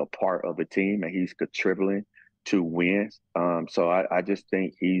he's a part of the team and he's contributing to wins. So I just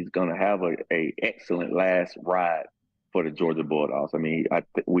think he's going to have a excellent last ride for the Georgia Bulldogs. I mean,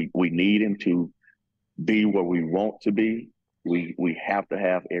 we need him to be where we want to be. We have to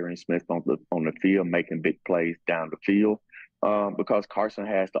have Arian Smith on the field making big plays down the field because Carson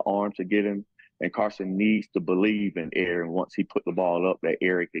has the arm to get him, and Carson needs to believe in Arian. Once he put the ball up, that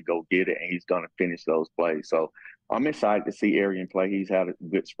Arian could go get it, and he's going to finish those plays. So I'm excited to see Arian play. He's had a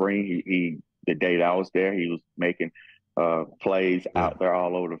good spring. He the day that I was there, he was making plays out there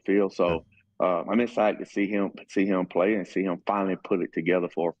all over the field. So I'm excited to see him play and see him finally put it together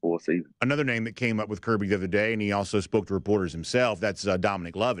for a full season. Another name that came up with Kirby the other day, and he also spoke to reporters himself, that's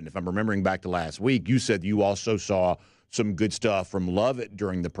Dominic Lovett. If I'm remembering back to last week, you said you also saw some good stuff from Lovett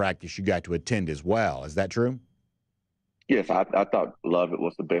during the practice you got to attend as well. Is that true? Yes, I thought Lovett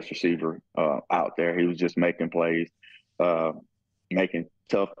was the best receiver out there. He was just making plays, making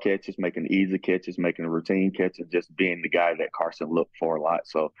tough catches, making easy catches, making routine catches, just being the guy that Carson looked for a lot.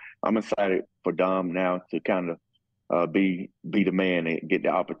 So I'm excited for Dom now to kind of be the man and get the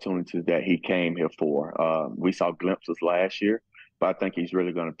opportunities that he came here for. We saw glimpses last year, but I think he's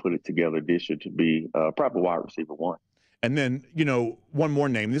really going to put it together this year to be probably wide receiver one. And then, one more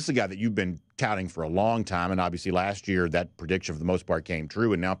name. This is a guy that you've been touting for a long time, and obviously last year that prediction for the most part came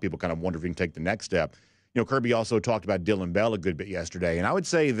true, and now people kind of wonder if he can take the next step. Kirby also talked about Dylan Bell a good bit yesterday, and I would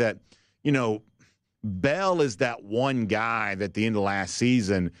say that, Bell is that one guy that at the end of last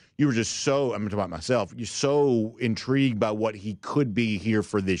season, you were just so, I'm talking about myself, you're so intrigued by what he could be here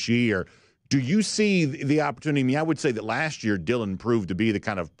for this year. Do you see the opportunity? I mean, I would say that last year Dylan proved to be the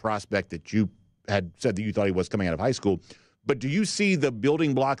kind of prospect that you had said that you thought he was coming out of high school. But do you see the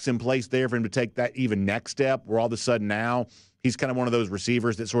building blocks in place there for him to take that even next step where all of a sudden now he's kind of one of those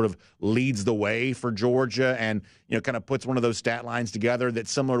receivers that sort of leads the way for Georgia and, kind of puts one of those stat lines together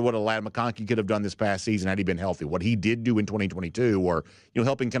that's similar to what a Ladd McConkey could have done this past season had he been healthy, what he did do in 2022 or,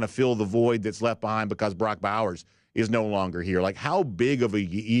 helping kind of fill the void that's left behind because Brock Bowers is no longer here. Like, how big of a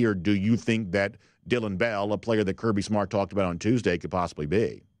year do you think that Dylan Bell, a player that Kirby Smart talked about on Tuesday, could possibly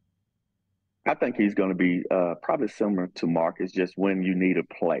be? I think he's going to be probably similar to Marcus, just when you need a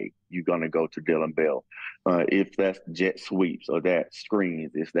play, you're going to go to Dylan Bell. If that's jet sweeps or that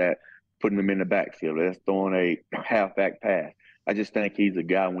screens, if that putting them in the backfield, that's throwing a halfback pass. I just think he's a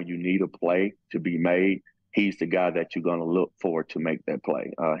guy when you need a play to be made, he's the guy that you're going to look for to make that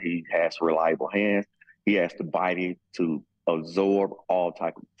play. He has reliable hands. He has the body to absorb all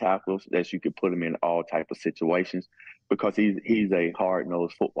type of tackles that you could put him in all type of situations because he's a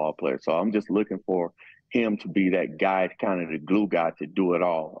hard-nosed football player. So I'm just looking for him to be that guy, kind of the glue guy to do it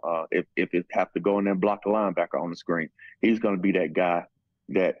all. If it have to go in there and block a linebacker on the screen, he's going to be that guy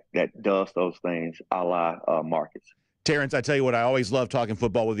that does those things a la Marcus. Terrence, I tell you what, I always love talking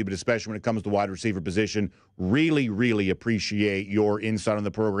football with you, but especially when it comes to wide receiver position. Really, really appreciate your insight on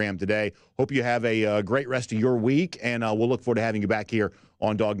the program today. Hope you have a great rest of your week, and we'll look forward to having you back here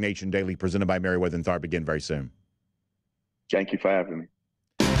on DawgNation Daily, presented by Merriweather and Tharp again very soon. Thank you for having me.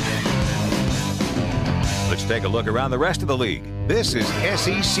 Let's take a look around the rest of the league. This is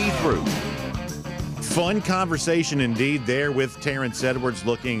SEC Through. Fun conversation indeed there with Terrence Edwards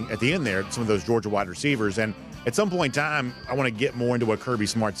looking at the end there at some of those Georgia wide receivers. And at some point in time, I want to get more into what Kirby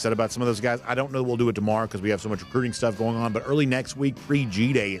Smart said about some of those guys. I don't know we'll do it tomorrow because we have so much recruiting stuff going on, but early next week,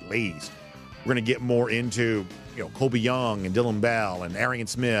 pre-G-Day at least, we're going to get more into Colby Young and Dylan Bell and Arian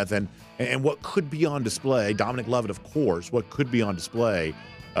Smith and what could be on display. Dominic Lovett, of course, what could be on display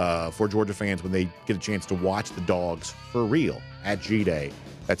for Georgia fans when they get a chance to watch the Dogs for real at G-Day.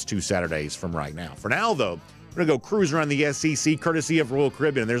 That's 2 Saturdays from right now. For now, though, we're going to go cruise around the SEC courtesy of Royal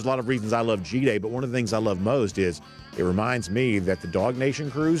Caribbean. There's a lot of reasons I love G-Day, but one of the things I love most is it reminds me that the DawgNation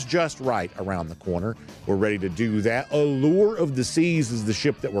cruise just right around the corner. We're ready to do that. Allure of the Seas is the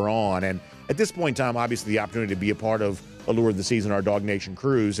ship that we're on, and at this point in time, obviously the opportunity to be a part of Allure of the Seas and our DawgNation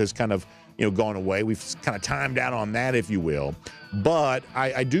cruise has kind of gone away. We've kind of timed out on that, if you will. But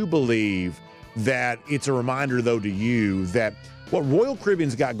I do believe that it's a reminder, though, to you that what Royal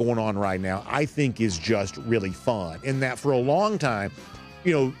Caribbean's got going on right now, I think, is just really fun. In that for a long time,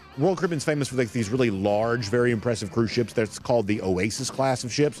 Royal Caribbean's famous for these really large, very impressive cruise ships. That's called the Oasis class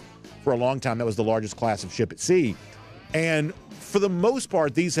of ships. For a long time, that was the largest class of ship at sea. And for the most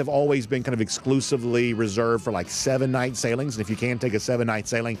part, these have always been kind of exclusively reserved for like 7-night sailings. And if you can take a 7-night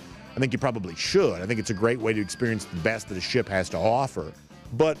sailing, I think you probably should. I think it's a great way to experience the best that a ship has to offer.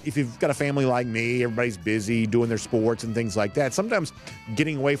 But if you've got a family like me, everybody's busy doing their sports and things like that, sometimes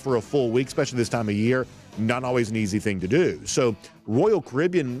getting away for a full week, especially this time of year, not always an easy thing to do. So Royal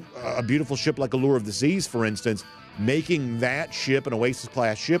Caribbean, a beautiful ship like Allure of the Seas, for instance, making that ship, an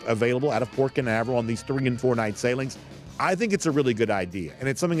Oasis-class ship, available out of Port Canaveral on these 3- and 4-night sailings, I think it's a really good idea. And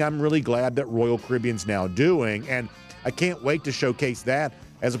it's something I'm really glad that Royal Caribbean's now doing. And I can't wait to showcase that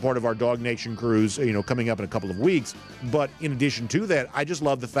as a part of our DawgNation cruise, coming up in a couple of weeks. But in addition to that, I just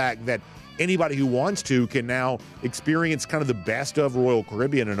love the fact that anybody who wants to can now experience kind of the best of Royal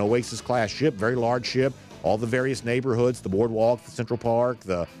Caribbean, an Oasis-class ship, very large ship, all the various neighborhoods, the boardwalk, the Central Park,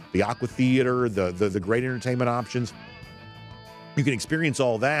 the Aqua Theater, the great entertainment options. You can experience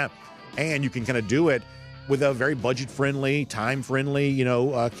all that, and you can kind of do it with a very budget-friendly, time-friendly,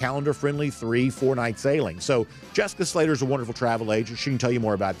 calendar-friendly 3-4-night sailing. So Jessica Slater's a wonderful travel agent. She can tell you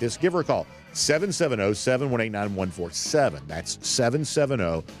more about this. Give her a call, 770-718-9147. That's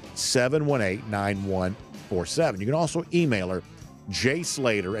 770-718-9147. You can also email her,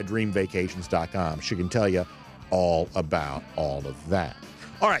 jslater@dreamvacations.com. She can tell you all about all of that.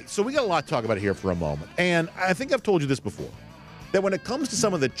 All right, so we got a lot to talk about here for a moment. And I think I've told you this before, that when it comes to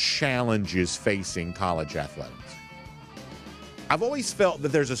some of the challenges facing college athletics, I've always felt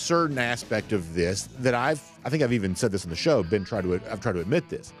that there's a certain aspect of this that I think I've even said this on the show, I've tried to admit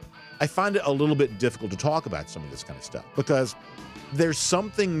this. I find it a little bit difficult to talk about some of this kind of stuff because there's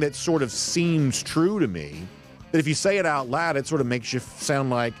something that sort of seems true to me that if you say it out loud, it sort of makes you sound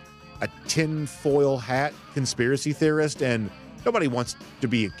like a tinfoil hat conspiracy theorist, and nobody wants to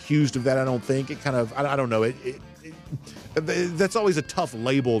be accused of that, I don't think. It kind of, I don't know, that's always a tough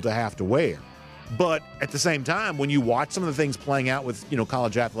label to have to wear. But at the same time, when you watch some of the things playing out with,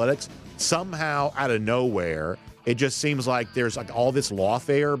 college athletics, somehow out of nowhere, it just seems like there's like all this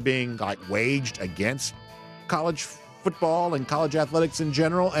lawfare being like waged against college football and college athletics in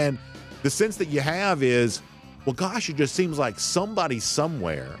general. And the sense that you have is, well, gosh, it just seems like somebody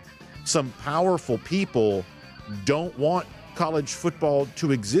somewhere, some powerful people don't want college football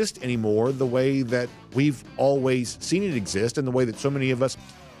to exist anymore the way that we've always seen it exist and the way that so many of us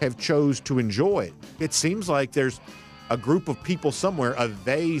have chose to enjoy it. It seems like there's a group of people somewhere, a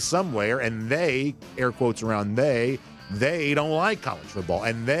they somewhere, and they, air quotes around they don't like college football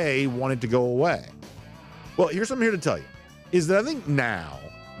and they want it to go away. Well, here's what I'm here to tell you, is that I think now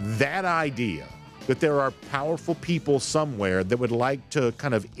that idea that there are powerful people somewhere that would like to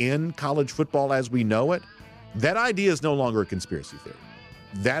kind of end college football as we know it, that idea is no longer a conspiracy theory.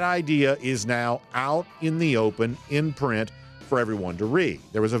 That idea is now out in the open, in print, for everyone to read.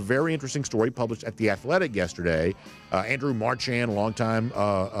 There was a very interesting story published at The Athletic yesterday. Andrew Marchand, longtime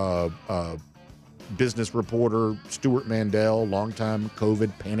business reporter, Stuart Mandel, longtime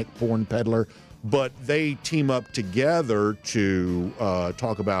COVID panic porn peddler, but they team up together to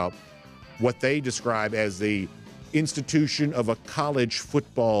talk about what they describe as the institution of a college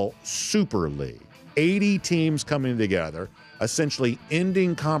football super league. 80 teams coming together, essentially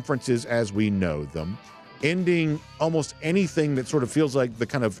ending conferences as we know them, ending almost anything that sort of feels like the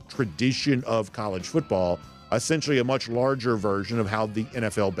kind of tradition of college football, essentially a much larger version of how the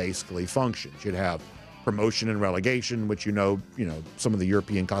NFL basically functions. You'd have promotion and relegation, which some of the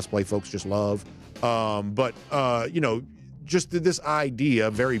European cosplay folks just love. Just this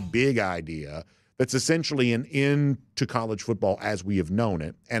idea, very big idea, that's essentially an end to college football as we have known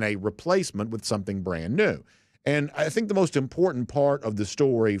it and a replacement with something brand new. And I think the most important part of the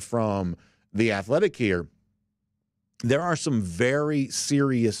story from The Athletic here, there are some very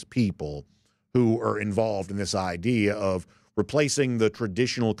serious people who are involved in this idea of replacing the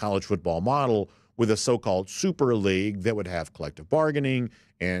traditional college football model with a so-called super league that would have collective bargaining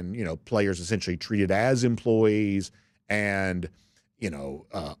and, players essentially treated as employees and,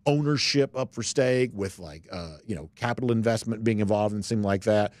 ownership up for stake with capital investment being involved and things like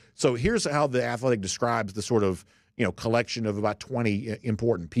that. So here's how the Athletic describes the sort of, collection of about 20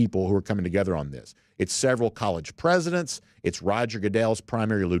 important people who are coming together on this. It's several college presidents. It's Roger Goodell's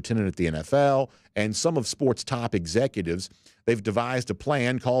primary lieutenant at the NFL and some of sports' top executives. They've devised a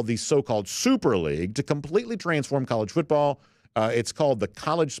plan called the so-called Super League to completely transform college football. It's called the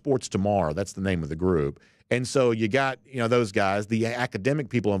College Sports Tomorrow. That's the name of the group. And so you got, those guys. The academic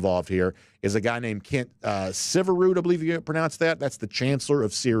people involved here is a guy named Kent Syverud, I believe you pronounce that. That's the chancellor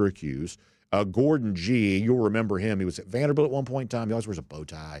of Syracuse. Gordon G., you'll remember him. He was at Vanderbilt at one point in time. He always wears a bow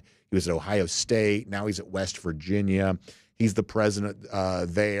tie. He was at Ohio State. Now he's at West Virginia. He's the president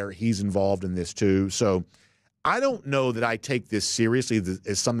there. He's involved in this too. So I don't know that I take this seriously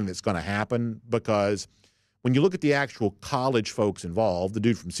as something that's going to happen, because when you look at the actual college folks involved, the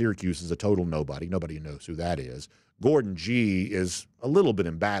dude from Syracuse is a total nobody. Nobody knows who that is. Gordon G. is a little bit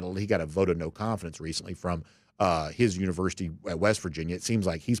embattled. He got a vote of no confidence recently from his university at West Virginia. It seems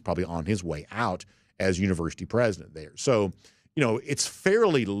like he's probably on his way out as university president there. So, it's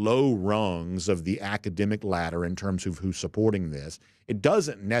fairly low rungs of the academic ladder in terms of who's supporting this. It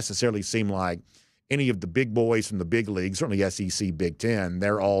doesn't necessarily seem like any of the big boys from the big leagues, certainly SEC, Big Ten,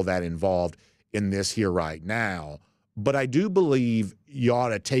 they're all that involved in this here right now. But I do believe you ought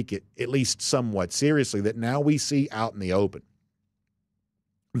to take it at least somewhat seriously that now we see out in the open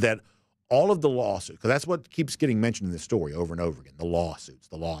that all of the lawsuits, because that's what keeps getting mentioned in this story over and over again, the lawsuits,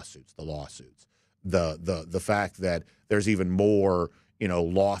 the fact that there's even more,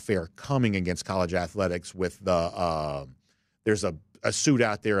 lawfare coming against college athletics with there's a suit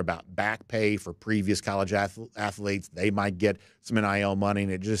out there about back pay for previous college athletes. They might get some NIL money,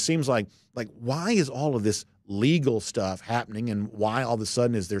 and it just seems like why is all of this legal stuff happening, and why all of a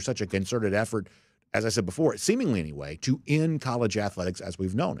sudden is there such a concerted effort, as I said before, seemingly anyway, to end college athletics as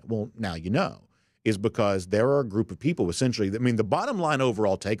we've known it? Well, now is because there are a group of people essentially, the bottom line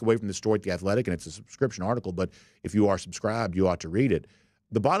overall takeaway from the story at The Athletic, and it's a subscription article, but if you are subscribed, you ought to read it.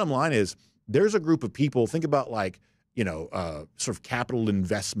 The bottom line is there's a group of people, think about sort of capital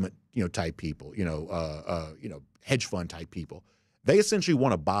investment, type people, hedge fund type people. They essentially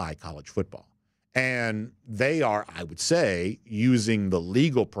want to buy college football. And they are, I would say, using the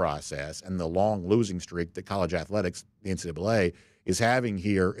legal process and the long losing streak that college athletics, the NCAA, is having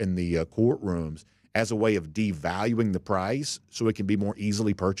here in the courtrooms as a way of devaluing the price so it can be more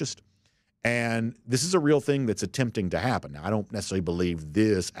easily purchased. And this is a real thing that's attempting to happen. Now, I don't necessarily believe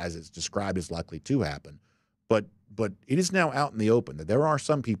this, as it's described, is likely to happen, but it is now out in the open that there are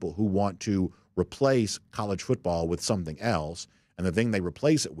some people who want to replace college football with something else, and the thing they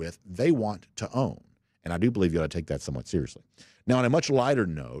replace it with, they want to own. And I do believe you ought to take that somewhat seriously. Now, on a much lighter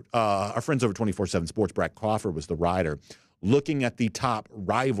note, our friends over 24/7 Sports, Brad Crawford was the writer, looking at the top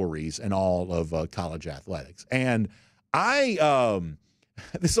rivalries in all of college athletics. And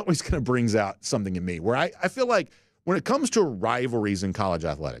this always kind of brings out something in me where I feel like when it comes to rivalries in college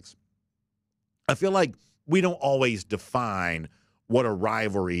athletics, I feel like we don't always define what a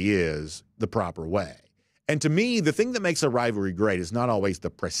rivalry is the proper way. And to me, the thing that makes a rivalry great is not always the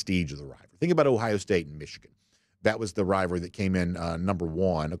prestige of the rivalry. Think about Ohio State and Michigan. That was the rivalry that came in number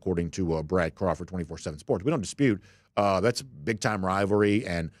one, according to Brad Crawford, 24/7 Sports. We don't dispute that's a big-time rivalry,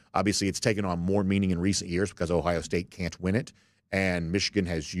 and obviously it's taken on more meaning in recent years because Ohio State can't win it, and Michigan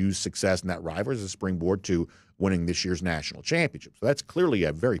has used success in that rivalry as a springboard to winning this year's national championship. So that's clearly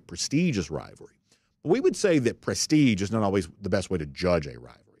a very prestigious rivalry. We would say that prestige is not always the best way to judge a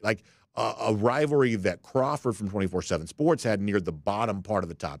rivalry. Like a rivalry that Crawford from 24/7 Sports had near the bottom part of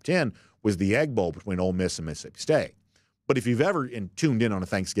the top 10 was the Egg Bowl between Ole Miss and Mississippi State. But if you've ever tuned in on a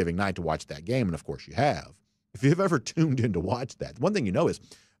Thanksgiving night to watch that game, and of course you have, if you've ever tuned in to watch that, one thing you know is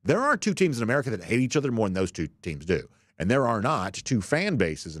there are two teams in America that hate each other more than those two teams do. And there are not two fan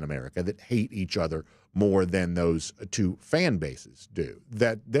bases in America that hate each other more than those two fan bases do.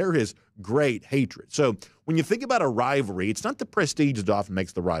 That there is great hatred. So when you think about a rivalry, it's not the prestige that often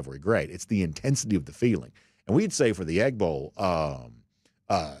makes the rivalry great. It's the intensity of the feeling. And we'd say for the Egg Bowl,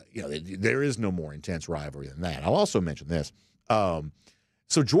 there is no more intense rivalry than that. I'll also mention this.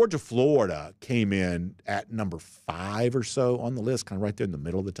 So Georgia-Florida came in at number 5 or so on the list, kind of right there in the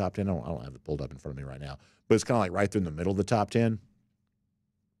middle of the top 10. I don't have it pulled up in front of me right now, but it's kind of like right there in the middle of the top 10.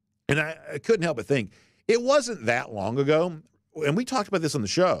 And I couldn't help but think, it wasn't that long ago, and we talked about this on the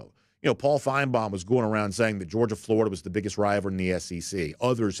show. Paul Feinbaum was going around saying that Georgia-Florida was the biggest rival in the SEC.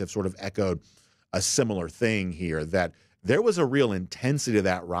 Others have sort of echoed a similar thing here, that there was a real intensity to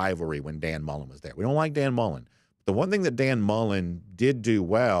that rivalry when Dan Mullen was there. We don't like Dan Mullen. The one thing that Dan Mullen did do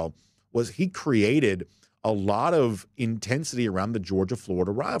well was he created a lot of intensity around the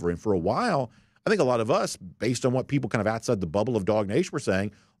Georgia-Florida rivalry. And for a while, I think a lot of us, based on what people kind of outside the bubble of DawgNation were saying,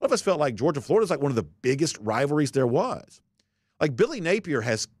 a lot of us felt like Georgia-Florida is like one of the biggest rivalries there was. Like Billy Napier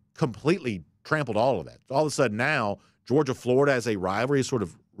has completely trampled all of that. All of a sudden now, Georgia-Florida as a rivalry is sort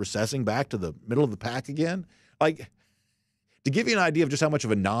of recessing back to the middle of the pack again. Like, to give you an idea of just how much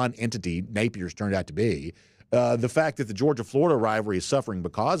of a non-entity Napier's turned out to be, the fact that the Georgia-Florida rivalry is suffering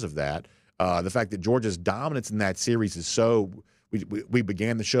because of that, the fact that Georgia's dominance in that series is so we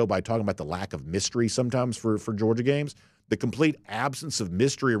began the show by talking about the lack of mystery sometimes for Georgia games. The complete absence of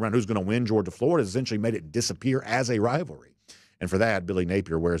mystery around who's going to win Georgia-Florida has essentially made it disappear as a rivalry. And for that, Billy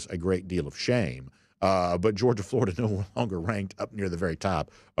Napier wears a great deal of shame. But Georgia-Florida no longer ranked up near the very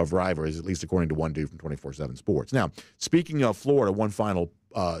top of rivalries, at least according to one dude from 24/7 Sports. Now, speaking of Florida, one final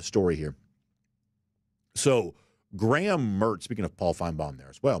story here. So Graham Mertz, speaking of Paul Feinbaum there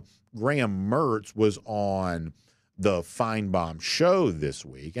as well, Graham Mertz was on the Feinbaum show this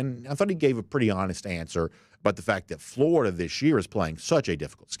week, and I thought he gave a pretty honest answer about the fact that Florida this year is playing such a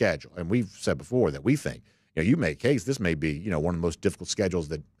difficult schedule. And we've said before that we think, you make a case this may be, one of the most difficult schedules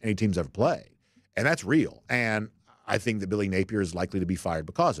that any team's ever played. And that's real. And I think that Billy Napier is likely to be fired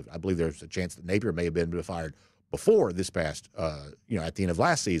because of it. I believe there's a chance that Napier may have been fired before this past, at the end of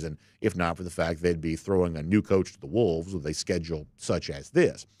last season, if not for the fact they'd be throwing a new coach to the Wolves with a schedule such as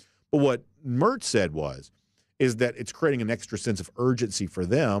this. But what Mertz said is that it's creating an extra sense of urgency for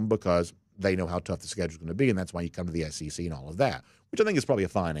them because they know how tough the schedule is going to be, and that's why you come to the SEC and all of that, which I think is probably a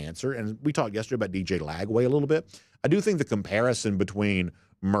fine answer. And we talked yesterday about DJ Lagway a little bit. I do think the comparison between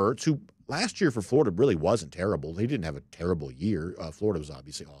Mertz, who last year for Florida really wasn't terrible. He didn't have a terrible year. Florida was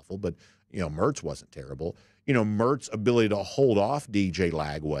obviously awful, but, Mertz wasn't terrible. Mertz's ability to hold off DJ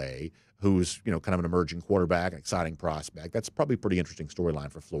Lagway, who's, kind of an emerging quarterback, an exciting prospect, that's probably a pretty interesting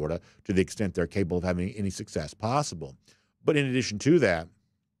storyline for Florida to the extent they're capable of having any success possible. But in addition to that,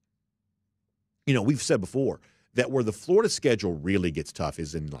 we've said before that where the Florida schedule really gets tough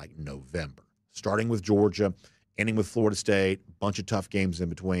is in like November, starting with Georgia, ending with Florida State, bunch of tough games in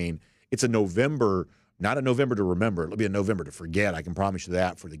between. It's a November, not a November to remember. It'll be a November to forget. I can promise you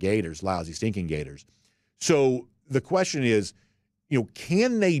that for the Gators, lousy, stinking Gators. So the question is,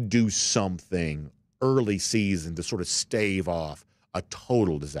 can they do something early season to sort of stave off a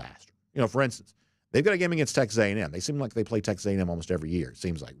total disaster? For instance, they've got a game against Texas A&M. They seem like they play Texas A&M almost every year, it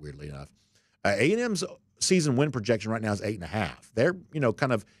seems like, weirdly enough. A&M's season win projection right now is 8.5. They're,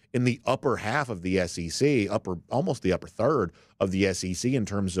 kind of in the upper half of the SEC, almost the upper third of the SEC in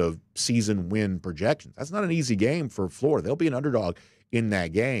terms of season win projections. That's not an easy game for Florida. They'll be an underdog in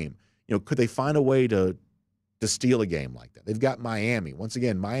that game. Could they find a way to steal a game like that? They've got Miami. Once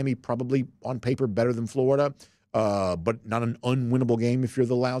again, Miami probably on paper better than Florida, but not an unwinnable game if you're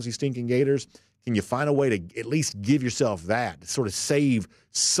the lousy, stinking Gators. Can you find a way to at least give yourself that, to sort of save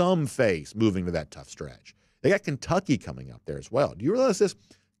some face moving to that tough stretch? They got Kentucky coming up there as well. Do you realize this?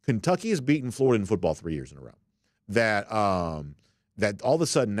 Kentucky has beaten Florida in football 3 years in a row. That all of a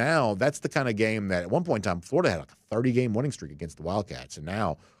sudden now, that's the kind of game that at one point in time, Florida had like a 30-game winning streak against the Wildcats, and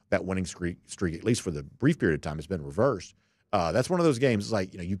now that winning streak, at least for the brief period of time, has been reversed. That's one of those games. It's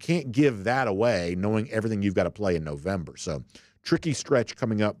like, you can't give that away knowing everything you've got to play in November. So tricky stretch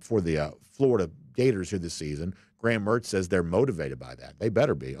coming up for the Florida Gators here this season. Graham Mertz says they're motivated by that. They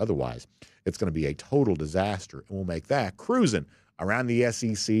better be. Otherwise, it's going to be a total disaster, and we'll make that cruising around the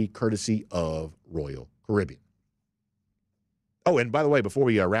SEC courtesy of Royal Caribbean. Oh, and by the way, before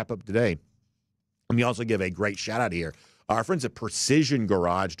we wrap up today, let me also give a great shout-out here. Our friends at Precision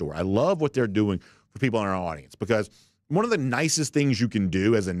Garage Door. I love what they're doing for people in our audience because one of the nicest things you can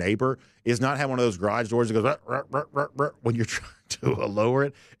do as a neighbor is not have one of those garage doors that goes when you're trying to lower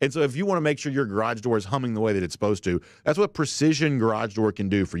it. And so if you want to make sure your garage door is humming the way that it's supposed to, that's what Precision Garage Door can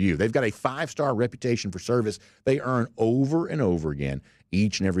do for you. They've got a 5-star reputation for service they earn over and over again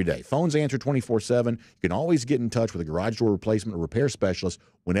each and every day. Phones answer 24/7. You can always get in touch with a garage door replacement or repair specialist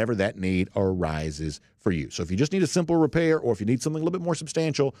whenever that need arises for you. So if you just need a simple repair or if you need something a little bit more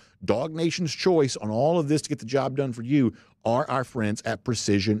substantial, DawgNation's choice on all of this to get the job done for you are our friends at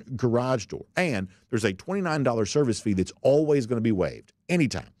Precision Garage Door. And there's a $29 service fee that's always going to be waived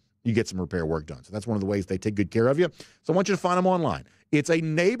anytime you get some repair work done. So that's one of the ways they take good care of you. So I want you to find them online. It's a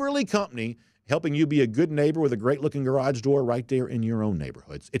neighborly company helping you be a good neighbor with a great-looking garage door right there in your own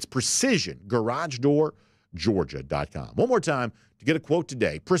neighborhoods. It's PrecisionGarageDoorGeorgia.com. One more time to get a quote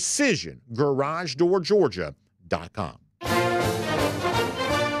today, PrecisionGarageDoorGeorgia.com.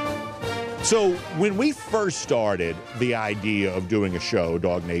 So when we first started the idea of doing a show,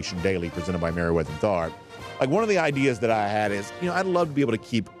 DawgNation Daily, presented by Merriweather and Tharp, like one of the ideas that I had is, I'd love to be able to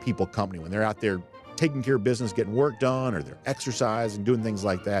keep people company when they're out there taking care of business, getting work done, or they're exercising, doing things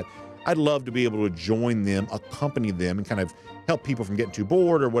like that. I'd love to be able to join them, accompany them, and kind of help people from getting too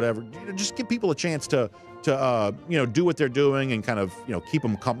bored or whatever. Just give people a chance to do what they're doing and kind of, keep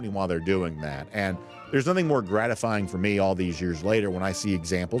them company while they're doing that. And there's nothing more gratifying for me all these years later when I see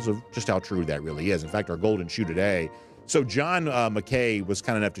examples of just how true that really is. In fact, our golden shoe today. So John McKay was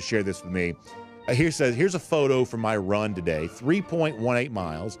kind enough to share this with me. Here's a photo from my run today, 3.18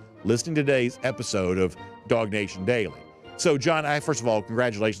 miles, listening to today's episode of DawgNation Daily. So, John, first of all,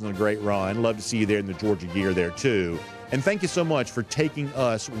 congratulations on a great run. Love to see you there in the Georgia gear there, too. And thank you so much for taking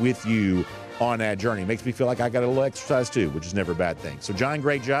us with you on that journey. It makes me feel like I got a little exercise, too, which is never a bad thing. So, John,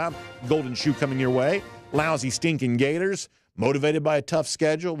 great job. Golden shoe coming your way. Lousy, stinking Gators. Motivated by a tough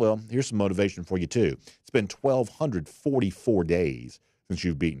schedule? Well, here's some motivation for you, too. It's been 1,244 days since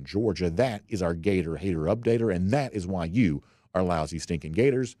you've beaten Georgia. That is our Gator Hater Updater, and that is why you are lousy, stinking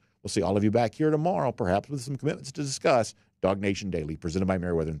Gators. We'll see all of you back here tomorrow, perhaps with some commitments to discuss. DawgNation Daily, presented by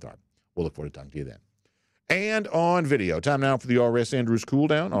Meriwether and Tharp. We'll look forward to talking to you then. And on video, time now for the R.S. Andrews Cool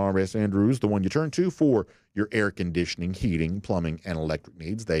Down. R.S. Andrews, the one you turn to for your air conditioning, heating, plumbing, and electric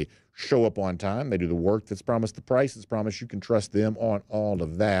needs. They show up on time. They do the work that's promised, the price that's promised. You can trust them on all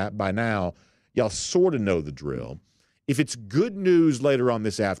of that. By now, y'all sort of know the drill. If it's good news later on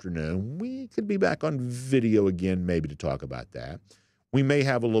this afternoon, we could be back on video again maybe to talk about that. We may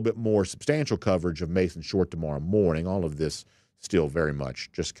have a little bit more substantial coverage of Mason Short tomorrow morning. All of this still very much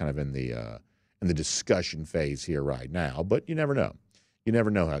just kind of in the discussion phase here right now, but you never know. You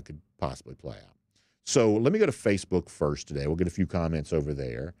never know how it could possibly play out. So let me go to Facebook first today. We'll get a few comments over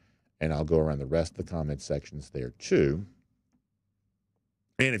there, and I'll go around the rest of the comment sections there too.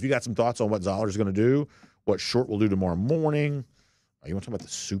 And if you got some thoughts on what Zollers is going to do, what Short will do tomorrow morning, you want to talk about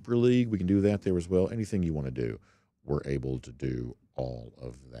the Super League? We can do that there as well. Anything you want to do, we're able to do all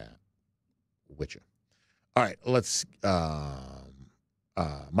of that with you. All right, let's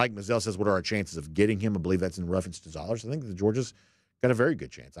Mike Mazzell says, what are our chances of getting him? I believe that's in reference to Zollers. I think that Georgia's got a very good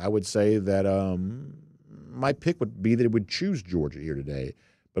chance. I would say that my pick would be that it would choose Georgia here today,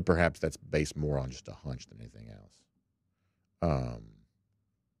 but perhaps that's based more on just a hunch than anything else.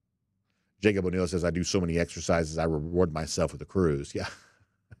 Jacob O'Neill says, I do so many exercises, I reward myself with a cruise. Yeah.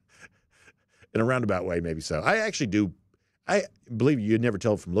 In a roundabout way, maybe so. I actually do. I believe you'd never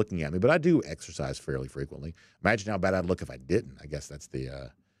tell from looking at me, but I do exercise fairly frequently. Imagine how bad I'd look if I didn't. I guess that's the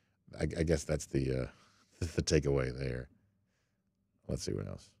the takeaway there. Let's see what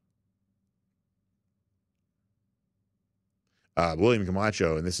else. William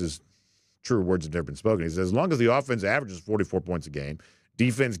Camacho, and this is true words have never been spoken. He says, as long as the offense averages 44 points a game,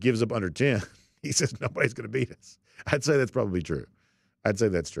 defense gives up under 10, he says nobody's going to beat us. I'd say that's probably true. I'd say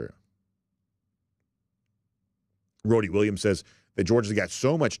that's true. Rhodey Williams says that Georgia's got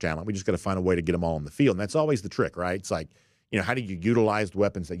so much talent, we just got to find a way to get them all on the field. And that's always the trick, right? It's like, how do you utilize the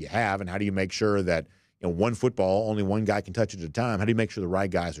weapons that you have, and how do you make sure that, one football, only one guy can touch it at a time? How do you make sure the right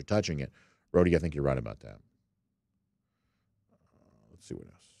guys are touching it? Rhodey, I think you're right about that. Let's see what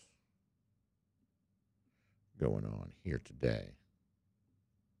else going on here today.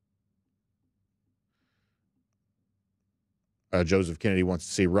 Joseph Kennedy wants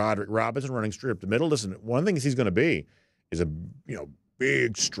to see Roderick Robinson running straight up the middle. Listen, one of the things he's going to be is a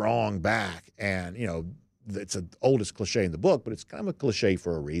big, strong back, and it's the oldest cliche in the book, but it's kind of a cliche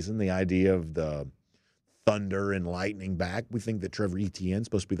for a reason. The idea of the thunder and lightning back. We think that Trevor Etienne's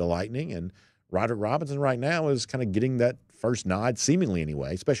supposed to be the lightning, and Roderick Robinson right now is kind of getting that first nod, seemingly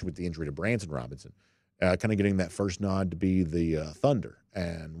anyway, especially with the injury to Branson Robinson, kind of getting that first nod to be the thunder,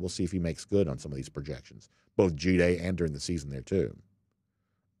 and we'll see if he makes good on some of these projections, both G-Day and during the season there too.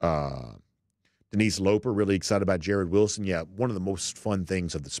 Denise Loper, really excited about Jared Wilson. Yeah, one of the most fun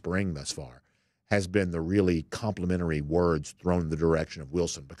things of the spring thus far has been the really complimentary words thrown in the direction of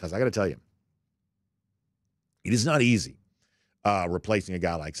Wilson, because I got to tell you, it is not easy replacing a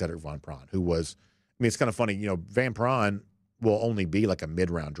guy like Cedric Van Pran, who was, it's kind of funny, Van Pran will only be like a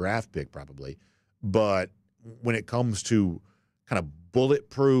mid-round draft pick probably, but when it comes to kind of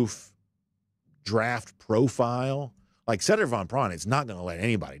bulletproof draft profile, like Cedric Van Pran is not going to let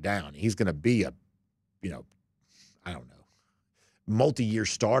anybody down. He's going to be a, I don't know, multi-year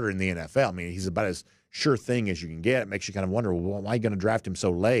starter in the NFL. He's about as sure thing as you can get. It makes you kind of wonder, well, why are you going to draft him so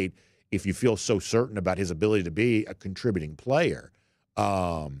late if you feel so certain about his ability to be a contributing player?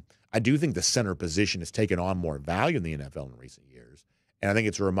 I do think the center position has taken on more value in the NFL in recent years. And I think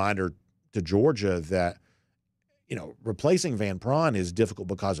it's a reminder to Georgia that, replacing Van Pran is difficult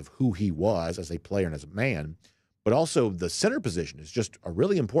because of who he was as a player and as a man, but also the center position is just a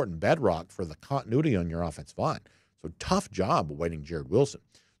really important bedrock for the continuity on your offensive line. So tough job awaiting Jared Wilson.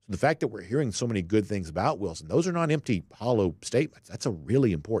 So the fact that we're hearing so many good things about Wilson, those are not empty, hollow statements. That's a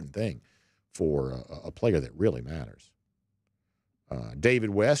really important thing for a player that really matters. David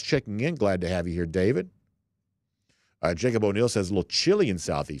West checking in. Glad to have you here, David. Jacob O'Neill says a little chilly in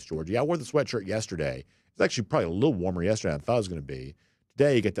southeast Georgia. Yeah, I wore the sweatshirt yesterday. It's actually probably a little warmer yesterday than I thought it was going to be.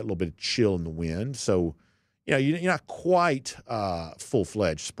 Today, you get that little bit of chill in the wind. So, you know, you're not quite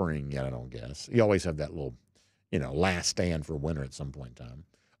full-fledged spring yet, I don't guess. You always have that little, you know, last stand for winter at some point in time.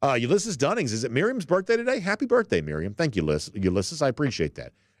 Ulysses Dunnings, is it Miriam's birthday today? Happy birthday, Miriam. Thank you, Ulysses. I appreciate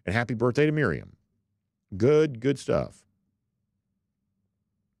that. And happy birthday to Miriam. Good stuff.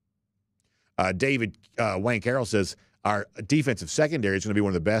 David Wayne Carroll says, our defensive secondary is going to be one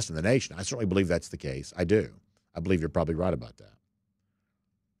of the best in the nation. I certainly believe that's the case. I do. I believe you're probably right about that.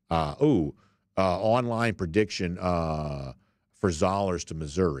 Online prediction for Zollers to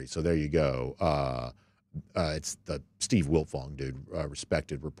Missouri. So there you go. It's the Steve Wiltfong dude,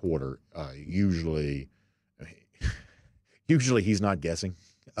 respected reporter. Usually he's not guessing.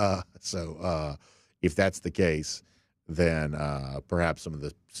 So if that's the case, then perhaps some of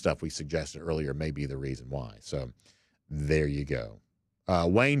the stuff we suggested earlier may be the reason why. So there you go.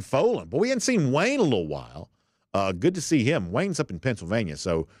 Wayne Folan. But we hadn't seen Wayne in a little while. Good to see him. Wayne's up in Pennsylvania.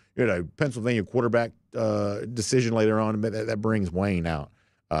 So, you know, Pennsylvania quarterback decision later on, that brings Wayne out.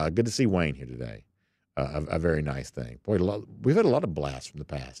 Good to see Wayne here today. A very nice thing. Boy, we've had a lot of blasts from the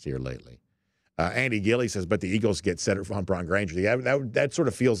past here lately. Andy Gilly says, but the Eagles get Cedric Von Braun Granger. Yeah, that sort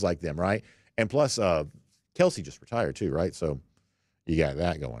of feels like them, right? And plus, Kelsey just retired too, right? So you got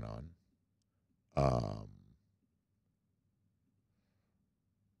that going on.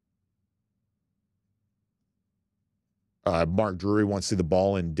 Mark Drury wants to see the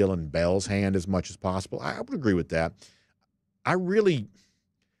ball in Dylan Bell's hand as much as possible. I would agree with that. I really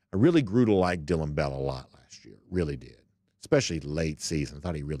grew to like Dylan Bell a lot last year. Really did. Especially late season. I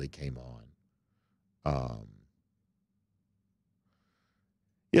thought he really came on.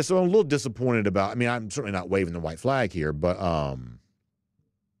 Yeah, so I'm a little disappointed about, I mean, I'm certainly not waving the white flag here, but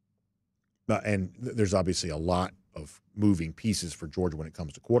and there's obviously a lot of moving pieces for Georgia when it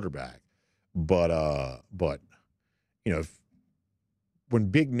comes to quarterback. But you know, when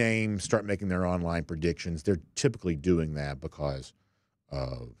big names start making their online predictions, they're typically doing that because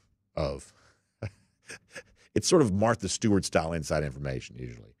of it's sort of Martha Stewart style inside information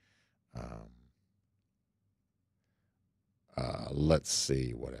usually. Let's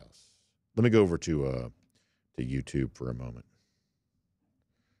see what else. Let me go over to YouTube for a moment.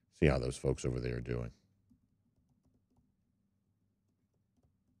 See how those folks over there are doing.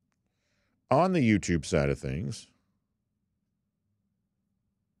 On the YouTube side of things,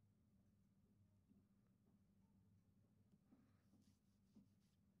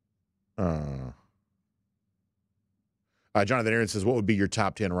 Jonathan Aaron says, what would be your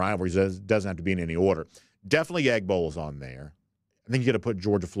top 10 rivalries? It doesn't have to be in any order. Definitely Egg Bowl's on there. I think you got to put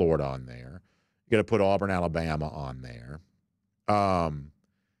Georgia, Florida on there. You got to put Auburn, Alabama on there. I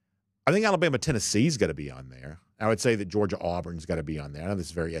think Alabama, Tennessee's got to be on there. I would say that Georgia, Auburn's got to be on there. I know this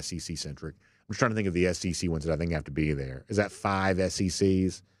is very SEC-centric. I'm just trying to think of the SEC ones that I think have to be there. Is that 5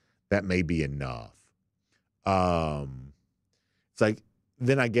 SECs? That may be enough. It's like,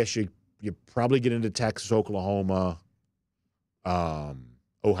 then I guess you probably get into Texas, Oklahoma,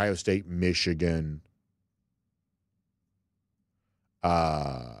 Ohio State, Michigan.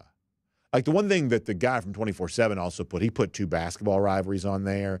 Like the one thing that the guy from 24/7 also put, he put 2 basketball rivalries on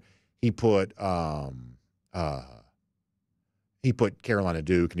there. He put Carolina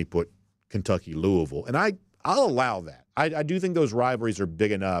Duke and he put Kentucky Louisville. And I'll allow that. I do think those rivalries are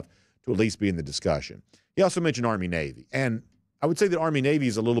big enough to at least be in the discussion. He also mentioned Army Navy. And I would say that Army Navy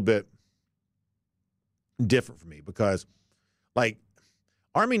is a little bit different for me because, like,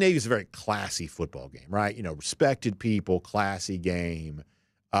 Army Navy is a very classy football game, right? You know, respected people, classy game.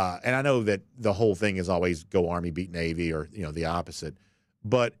 And I know that the whole thing is always go Army, beat Navy, or, you know, the opposite.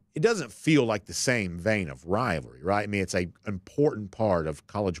 But it doesn't feel like the same vein of rivalry, right? I mean, it's an important part of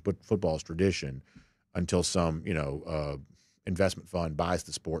college football's tradition until some, you know, investment fund buys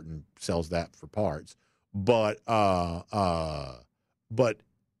the sport and sells that for parts. But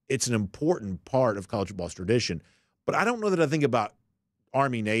it's an important part of college football's tradition. But I don't know that I think about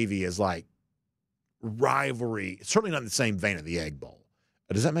Army Navy as like rivalry. It's certainly not in the same vein of the Egg Bowl.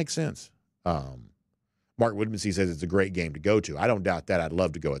 Does that make sense? Mark Woodmansey says it's a great game to go to. I don't doubt that. I'd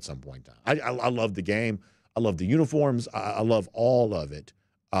love to go at some point in time. I love the game. I love the uniforms. I love all of it.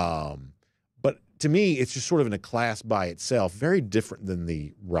 But to me, it's just sort of in a class by itself, very different than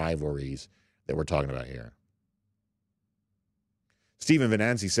the rivalries that we're talking about here. Stephen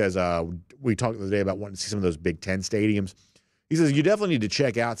Venanzi says, we talked the other day about wanting to see some of those Big Ten stadiums. He says, you definitely need to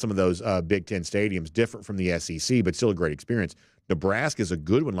check out some of those Big Ten stadiums, different from the SEC, but still a great experience. Nebraska is a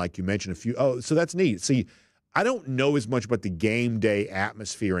good one, like you mentioned a few. Oh, so that's neat. See, I don't know as much about the game day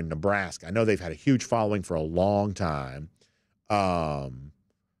atmosphere in Nebraska. I know they've had a huge following for a long time,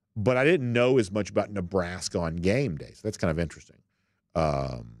 but I didn't know as much about Nebraska on game day. So that's kind of interesting.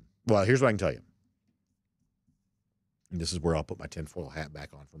 Well, here's what I can tell you. And this is where I'll put my tinfoil hat back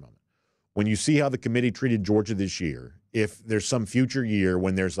on for a moment. When you see how the committee treated Georgia this year, if there's some future year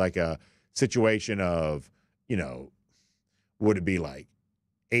when there's like a situation of, would it be like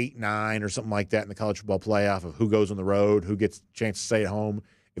 8-9 or something like that in the college football playoff of who goes on the road, who gets a chance to stay at home?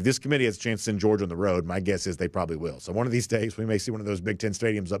 If this committee has a chance to send Georgia on the road, my guess is they probably will. So one of these days we may see one of those Big Ten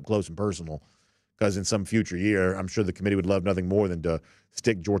stadiums up close and personal, because in some future year, I'm sure the committee would love nothing more than to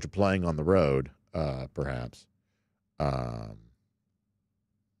stick Georgia playing on the road, perhaps.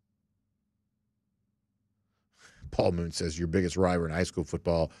 Paul Moon says, your biggest rival in high school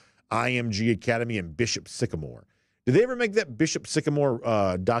football, IMG Academy and Bishop Sycamore. Did they ever make that Bishop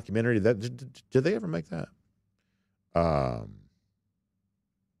Sycamore documentary? Did they ever make that?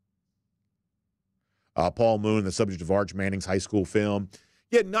 Paul Moon, the subject of Arch Manning's high school film.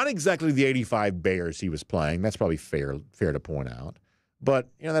 Yeah, not exactly the 85 Bears he was playing. That's probably fair to point out. But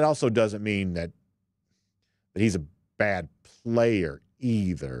that also doesn't mean that he's a bad player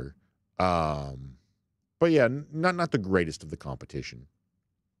either. But yeah, not the greatest of the competition.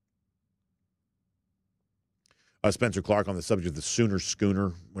 Spencer Clark on the subject of the Sooner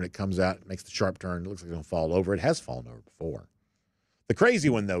Schooner. When it comes out, it makes the sharp turn. It looks like it's going to fall over. It has fallen over before. The crazy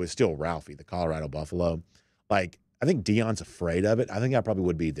one, though, is still Ralphie, the Colorado Buffalo. Like, I think Dion's afraid of it. I think I probably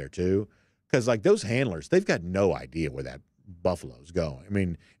would be there, too. Because, like, those handlers, they've got no idea where that Buffalo's going. I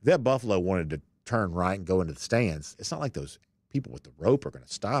mean, if that Buffalo wanted to turn right and go into the stands, it's not like those people with the rope are going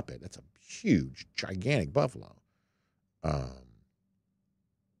to stop it. That's a huge, gigantic Buffalo.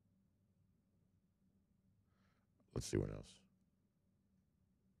 Let's see what else.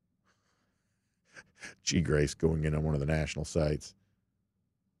 G. Grace going in on one of the national sites.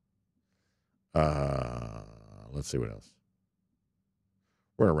 Let's see what else.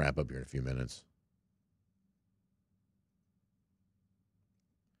 We're going to wrap up here in a few minutes.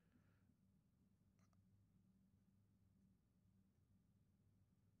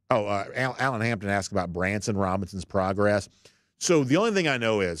 Alan Hampton asked about Branson Robinson's progress. So the only thing I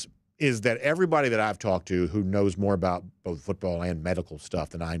know is that everybody that I've talked to who knows more about both football and medical stuff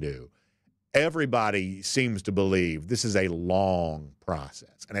than I do, everybody seems to believe this is a long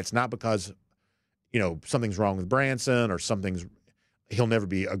process. And it's not because, something's wrong with Branson or he'll never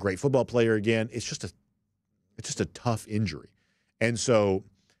be a great football player again. It's just a tough injury. And so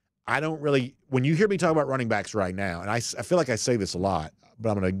I don't really, when you hear me talk about running backs right now, and I feel like I say this a lot, but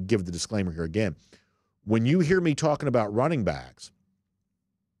I'm going to give the disclaimer here again. When you hear me talking about running backs,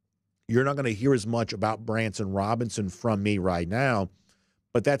 you're not going to hear as much about Branson Robinson from me right now,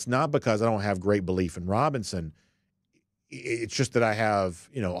 but that's not because I don't have great belief in Robinson. It's just that I have,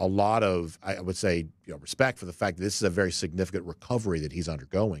 a lot of, I would say, respect for the fact that this is a very significant recovery that he's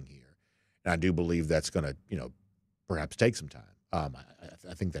undergoing here. And I do believe that's going to, perhaps take some time. I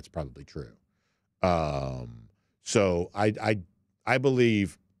think that's probably true. So I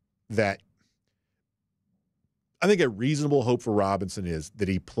believe that I think a reasonable hope for Robinson is that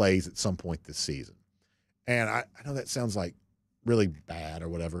he plays at some point this season. And I know that sounds like really bad or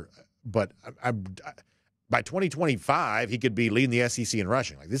whatever, but by 2025, he could be leading the SEC in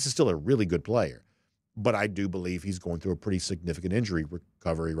rushing. Like, this is still a really good player. But I do believe he's going through a pretty significant injury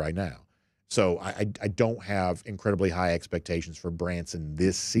recovery right now. So I don't have incredibly high expectations for Branson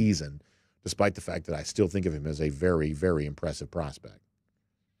this season, despite the fact that I still think of him as a very, very impressive prospect.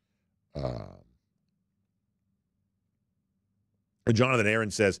 Jonathan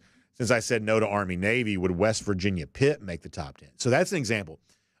Aaron says, since I said no to Army-Navy, would West Virginia Pitt make the top 10? So that's an example.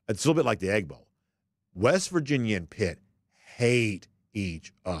 It's a little bit like the Egg Bowl. West Virginia and Pitt hate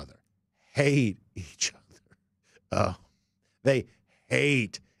each other. Hate each other. They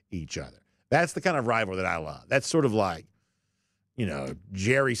hate each other. That's the kind of rival that I love. That's sort of like,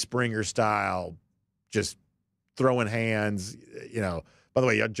 Jerry Springer style, just throwing hands. By the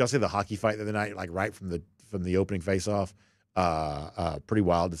way, y'all see the hockey fight the other night, like right from the opening face-off. Pretty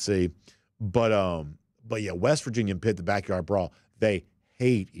wild to see. But yeah, West Virginia and Pitt, the backyard brawl, they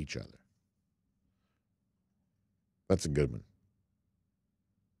hate each other. That's a good one.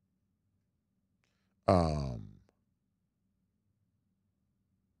 All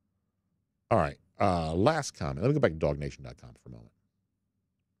right. Last comment. Let me go back to DawgNation.com for a moment.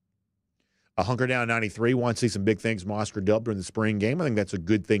 Hunker Down 93 wants to see some big things Moscow dealt during the spring game. I think that's a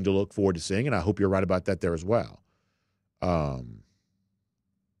good thing to look forward to seeing, and I hope you're right about that there as well. BMAC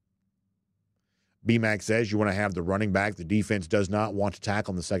says you want to have the running back the defense does not want to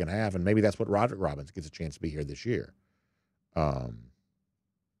tackle in the second half, and maybe that's what Roderick Robbins gets a chance to be here this year.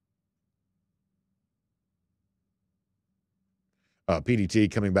 PDT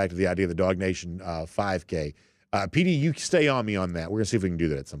coming back to the idea of the DawgNation 5K. PD, you stay on me on that. We're going to see if we can do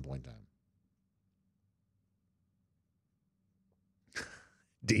that at some point in time.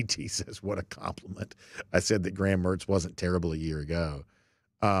 DT says, what a compliment. I said that Graham Mertz wasn't terrible a year ago.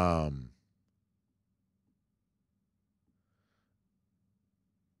 Let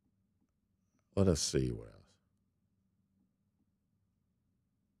us see what else.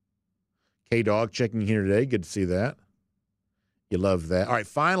 K-Dog checking here today. Good to see that. You love that. All right,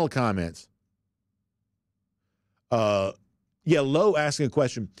 final comments. Lowe asking a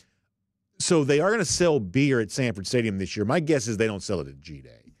question. So they are going to sell beer at Sanford Stadium this year. My guess is they don't sell it at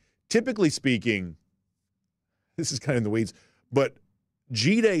G-Day. Typically speaking, this is kind of in the weeds, but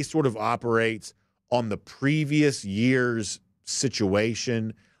G-Day sort of operates on the previous year's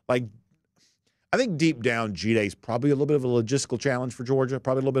situation. Like, I think deep down, G-Day is probably a little bit of a logistical challenge for Georgia,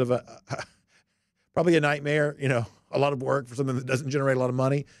 probably a little bit of probably a nightmare, a lot of work for something that doesn't generate a lot of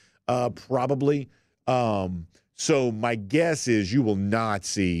money, probably. So my guess is you will not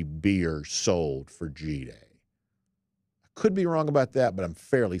see beer sold for G-Day. I could be wrong about that, but I'm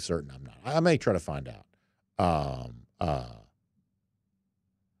fairly certain I'm not. I may try to find out.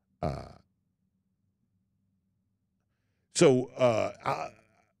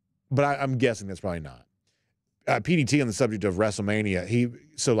 But I'm guessing that's probably not. PDT on the subject of WrestleMania,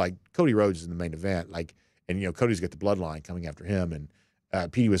 Cody Rhodes is in the main event, and Cody's got the bloodline coming after him, and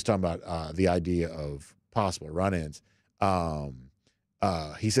PD was talking about the idea of possible run-ins.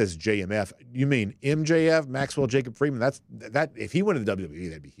 He says JMF. You mean MJF, Maxwell Jacob Friedman? That if he went to the WWE,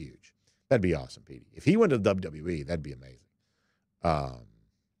 that'd be huge. That'd be awesome, PD. If he went to the WWE, that'd be amazing.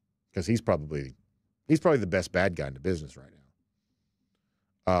 Because he's probably the best bad guy in the business right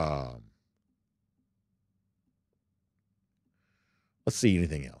now. Let's see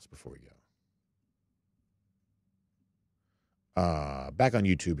anything else before we go. Back on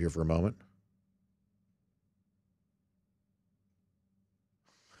YouTube here for a moment.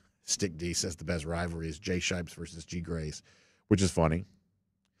 Stick D says the best rivalry is Jay Shipes versus G Grace, which is funny.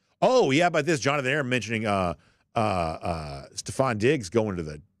 Oh, yeah, about this, Jonathan Aaron mentioning Stephon Diggs going to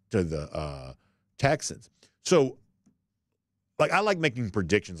the Texans. So, I like making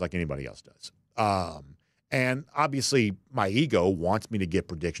predictions like anybody else does. And obviously, my ego wants me to get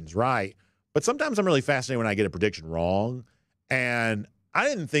predictions right. But sometimes I'm really fascinated when I get a prediction wrong. And I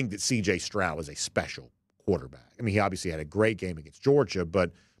didn't think that C.J. Stroud was a special quarterback. I mean, he obviously had a great game against Georgia,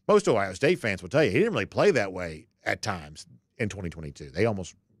 but most Ohio State fans will tell you he didn't really play that way at times in 2022. They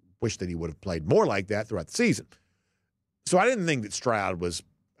almost wish that he would have played more like that throughout the season. So I didn't think that Stroud was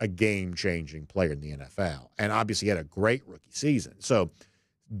a game-changing player in the NFL. And obviously he had a great rookie season. So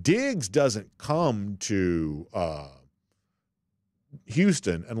Diggs doesn't come to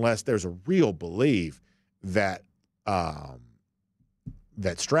Houston unless there's a real belief that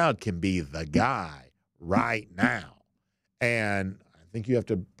that Stroud can be the guy right now. And I think you have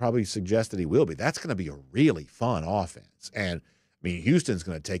to probably suggest that he will be. That's going to be a really fun offense. And, I mean, Houston's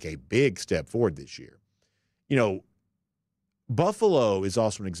going to take a big step forward this year. Buffalo is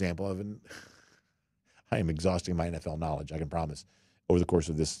also an example of, and I am exhausting my NFL knowledge, I can promise, over the course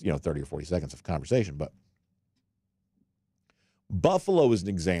of this, 30 or 40 seconds of conversation. But Buffalo is an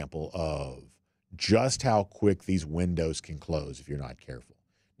example of just how quick these windows can close if you're not careful.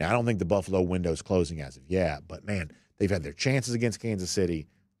 Now, I don't think the Buffalo window's closing as of yet, but, man, they've had their chances against Kansas City,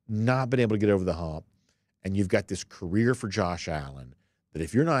 not been able to get over the hump, and you've got this career for Josh Allen that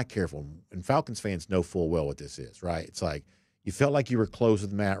if you're not careful, and Falcons fans know full well what this is, right? It's like you felt like you were close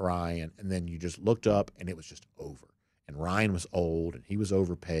with Matt Ryan, and then you just looked up, and it was just over. And Ryan was old, and he was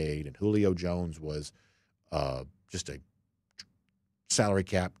overpaid, and Julio Jones was just a salary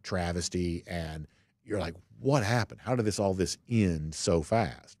cap travesty, and you're like, what happened? How did all this end so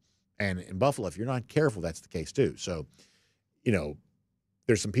fast? And in Buffalo, if you're not careful, that's the case too. So,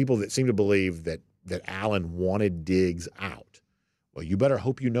 there's some people that seem to believe that Allen wanted Diggs out. Well, you better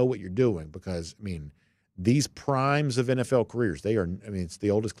hope you know what you're doing because, I mean, these primes of NFL careers, it's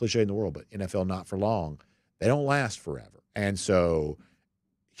the oldest cliche in the world, but NFL not for long. They don't last forever. And so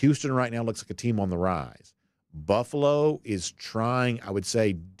Houston right now looks like a team on the rise. Buffalo is trying, I would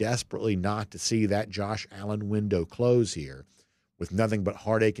say, desperately not to see that Josh Allen window close here with nothing but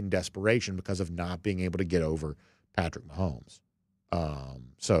heartache and desperation because of not being able to get over Patrick Mahomes.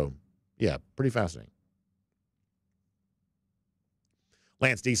 So, yeah, pretty fascinating.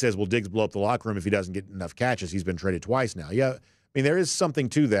 Lance D says, will Diggs blow up the locker room if he doesn't get enough catches? He's been traded twice now. Yeah, I mean, there is something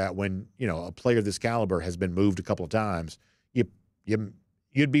to that when, a player of this caliber has been moved a couple of times.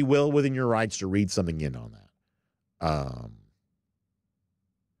 You'd be well within your rights to read something in on that.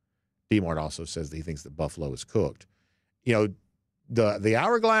 D-Mart also says that he thinks that Buffalo is cooked. The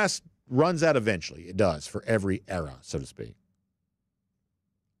hourglass runs out eventually. It does for every era, so to speak.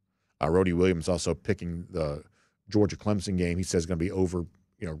 Rhodey Williams also picking the Georgia-Clemson game. He says it's going to be over,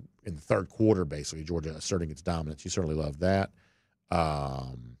 in the third quarter, basically, Georgia asserting its dominance. You certainly love that.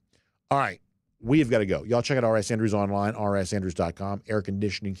 All right. We have got to go. Y'all check out RS Andrews online, rsandrews.com. Air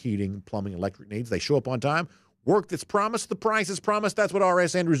conditioning, heating, plumbing, electric needs. They show up on time. Work that's promised, the price is promised. That's what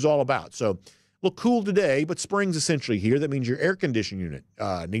RS Andrews is all about. So, look cool today, but spring's essentially here. That means your air conditioning unit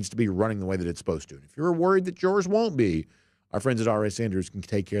needs to be running the way that it's supposed to. And if you're worried that yours won't be, our friends at RS Andrews can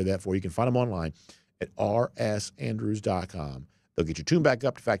take care of that for you. You can find them online at rsandrews.com. They'll get you tuned back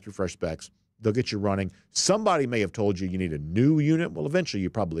up to factory fresh specs. They'll get you running. Somebody may have told you you need a new unit. Well, eventually you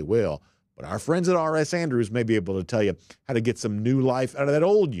probably will. But our friends at RS Andrews may be able to tell you how to get some new life out of that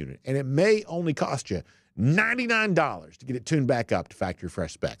old unit. And it may only cost you $99 to get it tuned back up to factory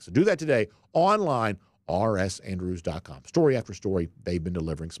fresh specs. So do that today online, rsandrews.com. Story after story, they've been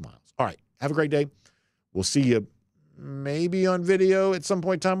delivering smiles. All right, have a great day. We'll see you maybe on video at some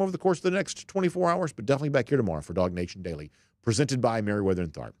point in time over the course of the next 24 hours, but definitely back here tomorrow for DawgNation Daily, presented by Merriweather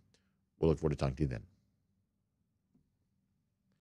and Tharp. We'll look forward to talking to you then.